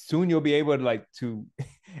 Soon you'll be able to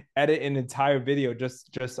edit an entire video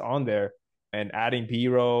just on there and adding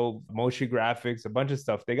B-roll, motion graphics, a bunch of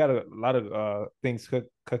stuff. They got a lot of things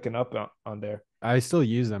cooking up on there. I still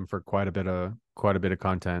use them for quite a bit of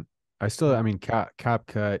content. I Mm, mean,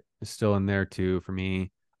 CapCut is still in there too for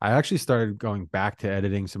me. I actually started going back to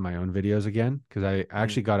editing some of my own videos again because I mm,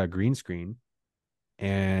 actually got a green screen,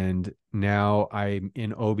 and now I'm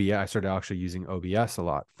in OBS. I started actually using OBS a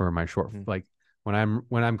lot for my short, mm, like when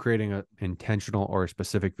I'm creating an intentional or a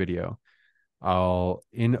specific video. I'll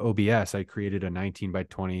in OBS, I created a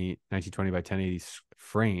 1920 by 1080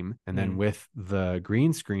 frame. And then mm. with the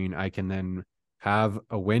green screen, I can then have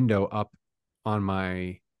a window up on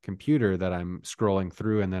my computer that I'm scrolling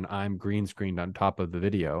through, and then I'm green screened on top of the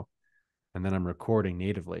video. And then I'm recording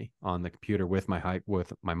natively on the computer with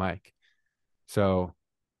my mic. So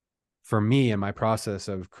for me, in my process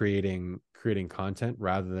of creating content,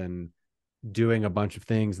 rather than doing a bunch of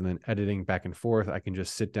things and then editing back and forth, I can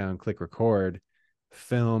just sit down, click record,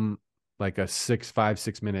 film like a 6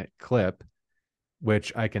 minute clip,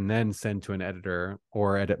 which I can then send to an editor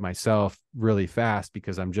or edit myself really fast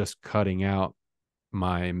because I'm just cutting out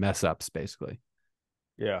my mess ups basically.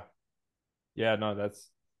 Yeah. Yeah, no, that's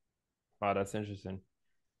wow, that's interesting.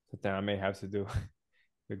 Something I may have to do.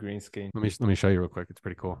 The green screen. Let me show you real quick. It's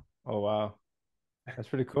pretty cool. Oh wow. That's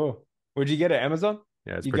pretty cool. Where'd you get it? Amazon?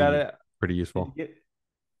 Yeah, it's You got pretty it? pretty Did you useful. get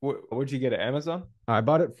where'd you get it? Amazon? I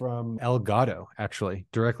bought it from Elgato actually,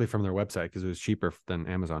 directly from their website because it was cheaper than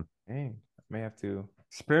Amazon. Dang, I may have to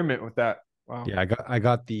experiment with that. Wow. Yeah, I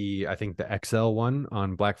got the I think the XL one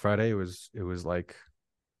on Black Friday. It was like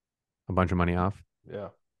a bunch of money off. Yeah.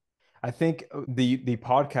 I think the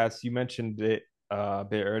podcast you mentioned it a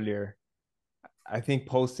bit earlier. I think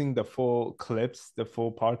posting the full clips, the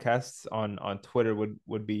full podcasts on Twitter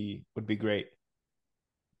would be great.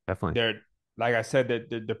 Definitely. They're like I said,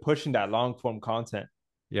 they're pushing that long form content,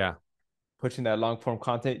 Yeah. pushing that long form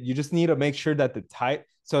content. You just need to make sure that the type,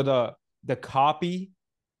 so the copy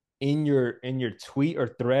in your tweet or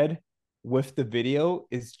thread with the video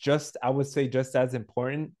is just, I would say, just as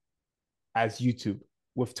important as YouTube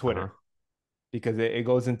with Uh-huh. Twitter because it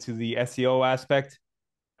goes into the SEO aspect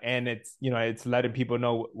and it's letting people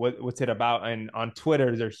know what's it about. And on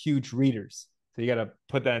Twitter, they're huge readers, so you got to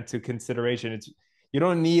put that into consideration. You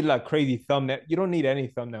don't need like crazy thumbnail. You don't need any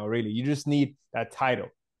thumbnail really. You just need that title.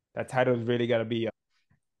 That title is really gotta be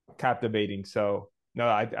captivating. So no,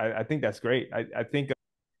 I think that's great. I think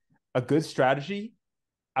a good strategy,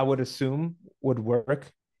 I would assume, would work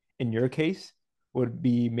in your case would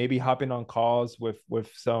be maybe hopping on calls with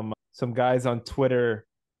some guys on Twitter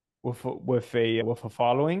with a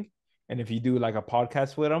following, and if you do like a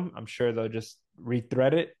podcast with them, I'm sure they'll just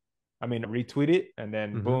rethread it. I mean, retweet it, and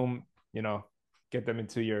then Mm-hmm. boom, get them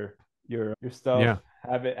into your stuff. Yeah,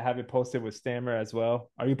 Have it posted with Stammer as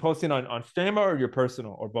well. Are you posting on Stammer or your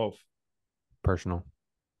personal or both? personal.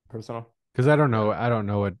 Personal. Because Yeah. I don't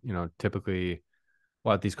know what, typically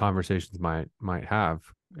what these conversations might have.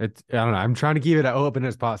 It's, I don't know. I'm trying to keep it as open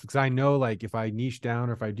as possible because I know, like, if I niche down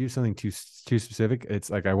or if I do something too specific, it's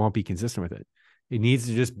like I won't be consistent with it. It needs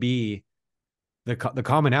to just be the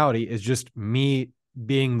commonality is just me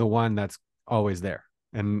being the one that's always there.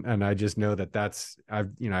 And I just know that's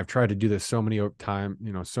I've tried to do this so many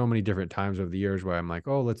so many different times over the years where I'm like,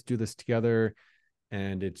 oh, let's do this together,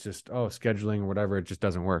 and it's just, oh, scheduling or whatever, it just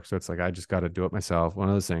doesn't work. So it's like I just got to do it myself. One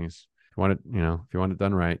of those things. If you want it, if you want it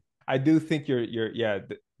done right. I do think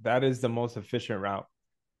that is the most efficient route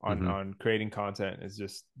on Mm-hmm. on creating content is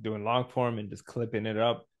just doing long form and just clipping it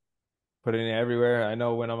up, putting it everywhere. I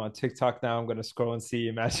know when I'm on TikTok now, I'm gonna scroll and see.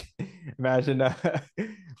 Imagine a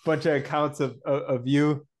bunch of accounts of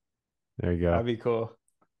you. There you go. That'd be cool.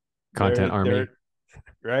 Content They're army.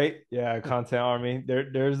 right. Yeah, content army.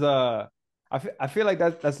 There's a. I feel like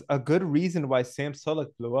that's a good reason why Sam Sulek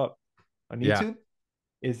blew up on Yeah. YouTube.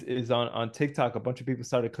 Is on TikTok. A bunch of people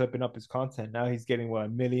started clipping up his content. Now he's getting what,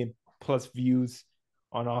 1 million plus views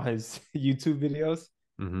on all his YouTube videos.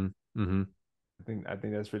 Mm-hmm. Mm-hmm. I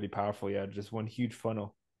think that's really powerful. Yeah, just one huge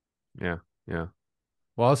funnel. Yeah. Yeah.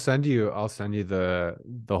 Well, I'll send you the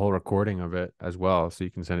whole recording of it as well, so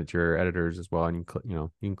you can send it to your editors as well, and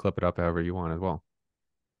you can clip it up however you want as well.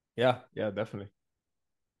 Yeah, yeah, definitely.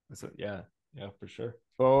 Yeah, yeah, for sure.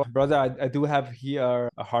 Well, brother, I do have here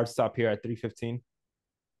a hard stop here at 3:15.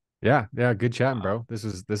 Yeah, yeah, good chatting, Uh, bro. This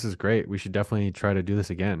is great. We should definitely try to do this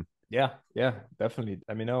again. yeah, yeah, definitely.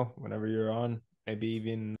 Let me know whenever you're on. Maybe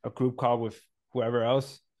even a group call with whoever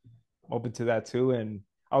else. I'm open to that too. And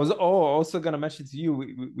I was also gonna mention to you,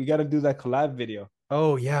 we got to do that collab video.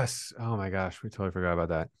 Oh yes. Oh my gosh, we totally forgot about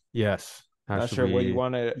that. Yes. How Not should sure what you we?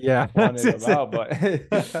 wanted Yeah, that's wanted it. about, but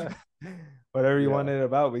whatever you Yeah. wanted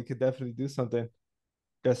about, we could definitely do something.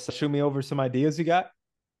 Just shoot me over some ideas you got,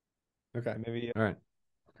 Okay. and maybe All right.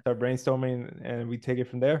 start brainstorming, and we take it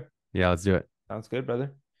from there. Yeah, let's do it. Sounds good,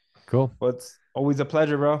 brother. Cool. Well, it's always a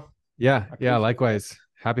pleasure, bro. Yeah, I yeah, appreciate that. likewise.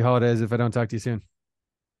 Happy holidays if I don't talk to you soon.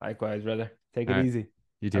 Likewise, brother. Take All it right. easy.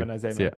 You Have a too. nice day, See ya. man.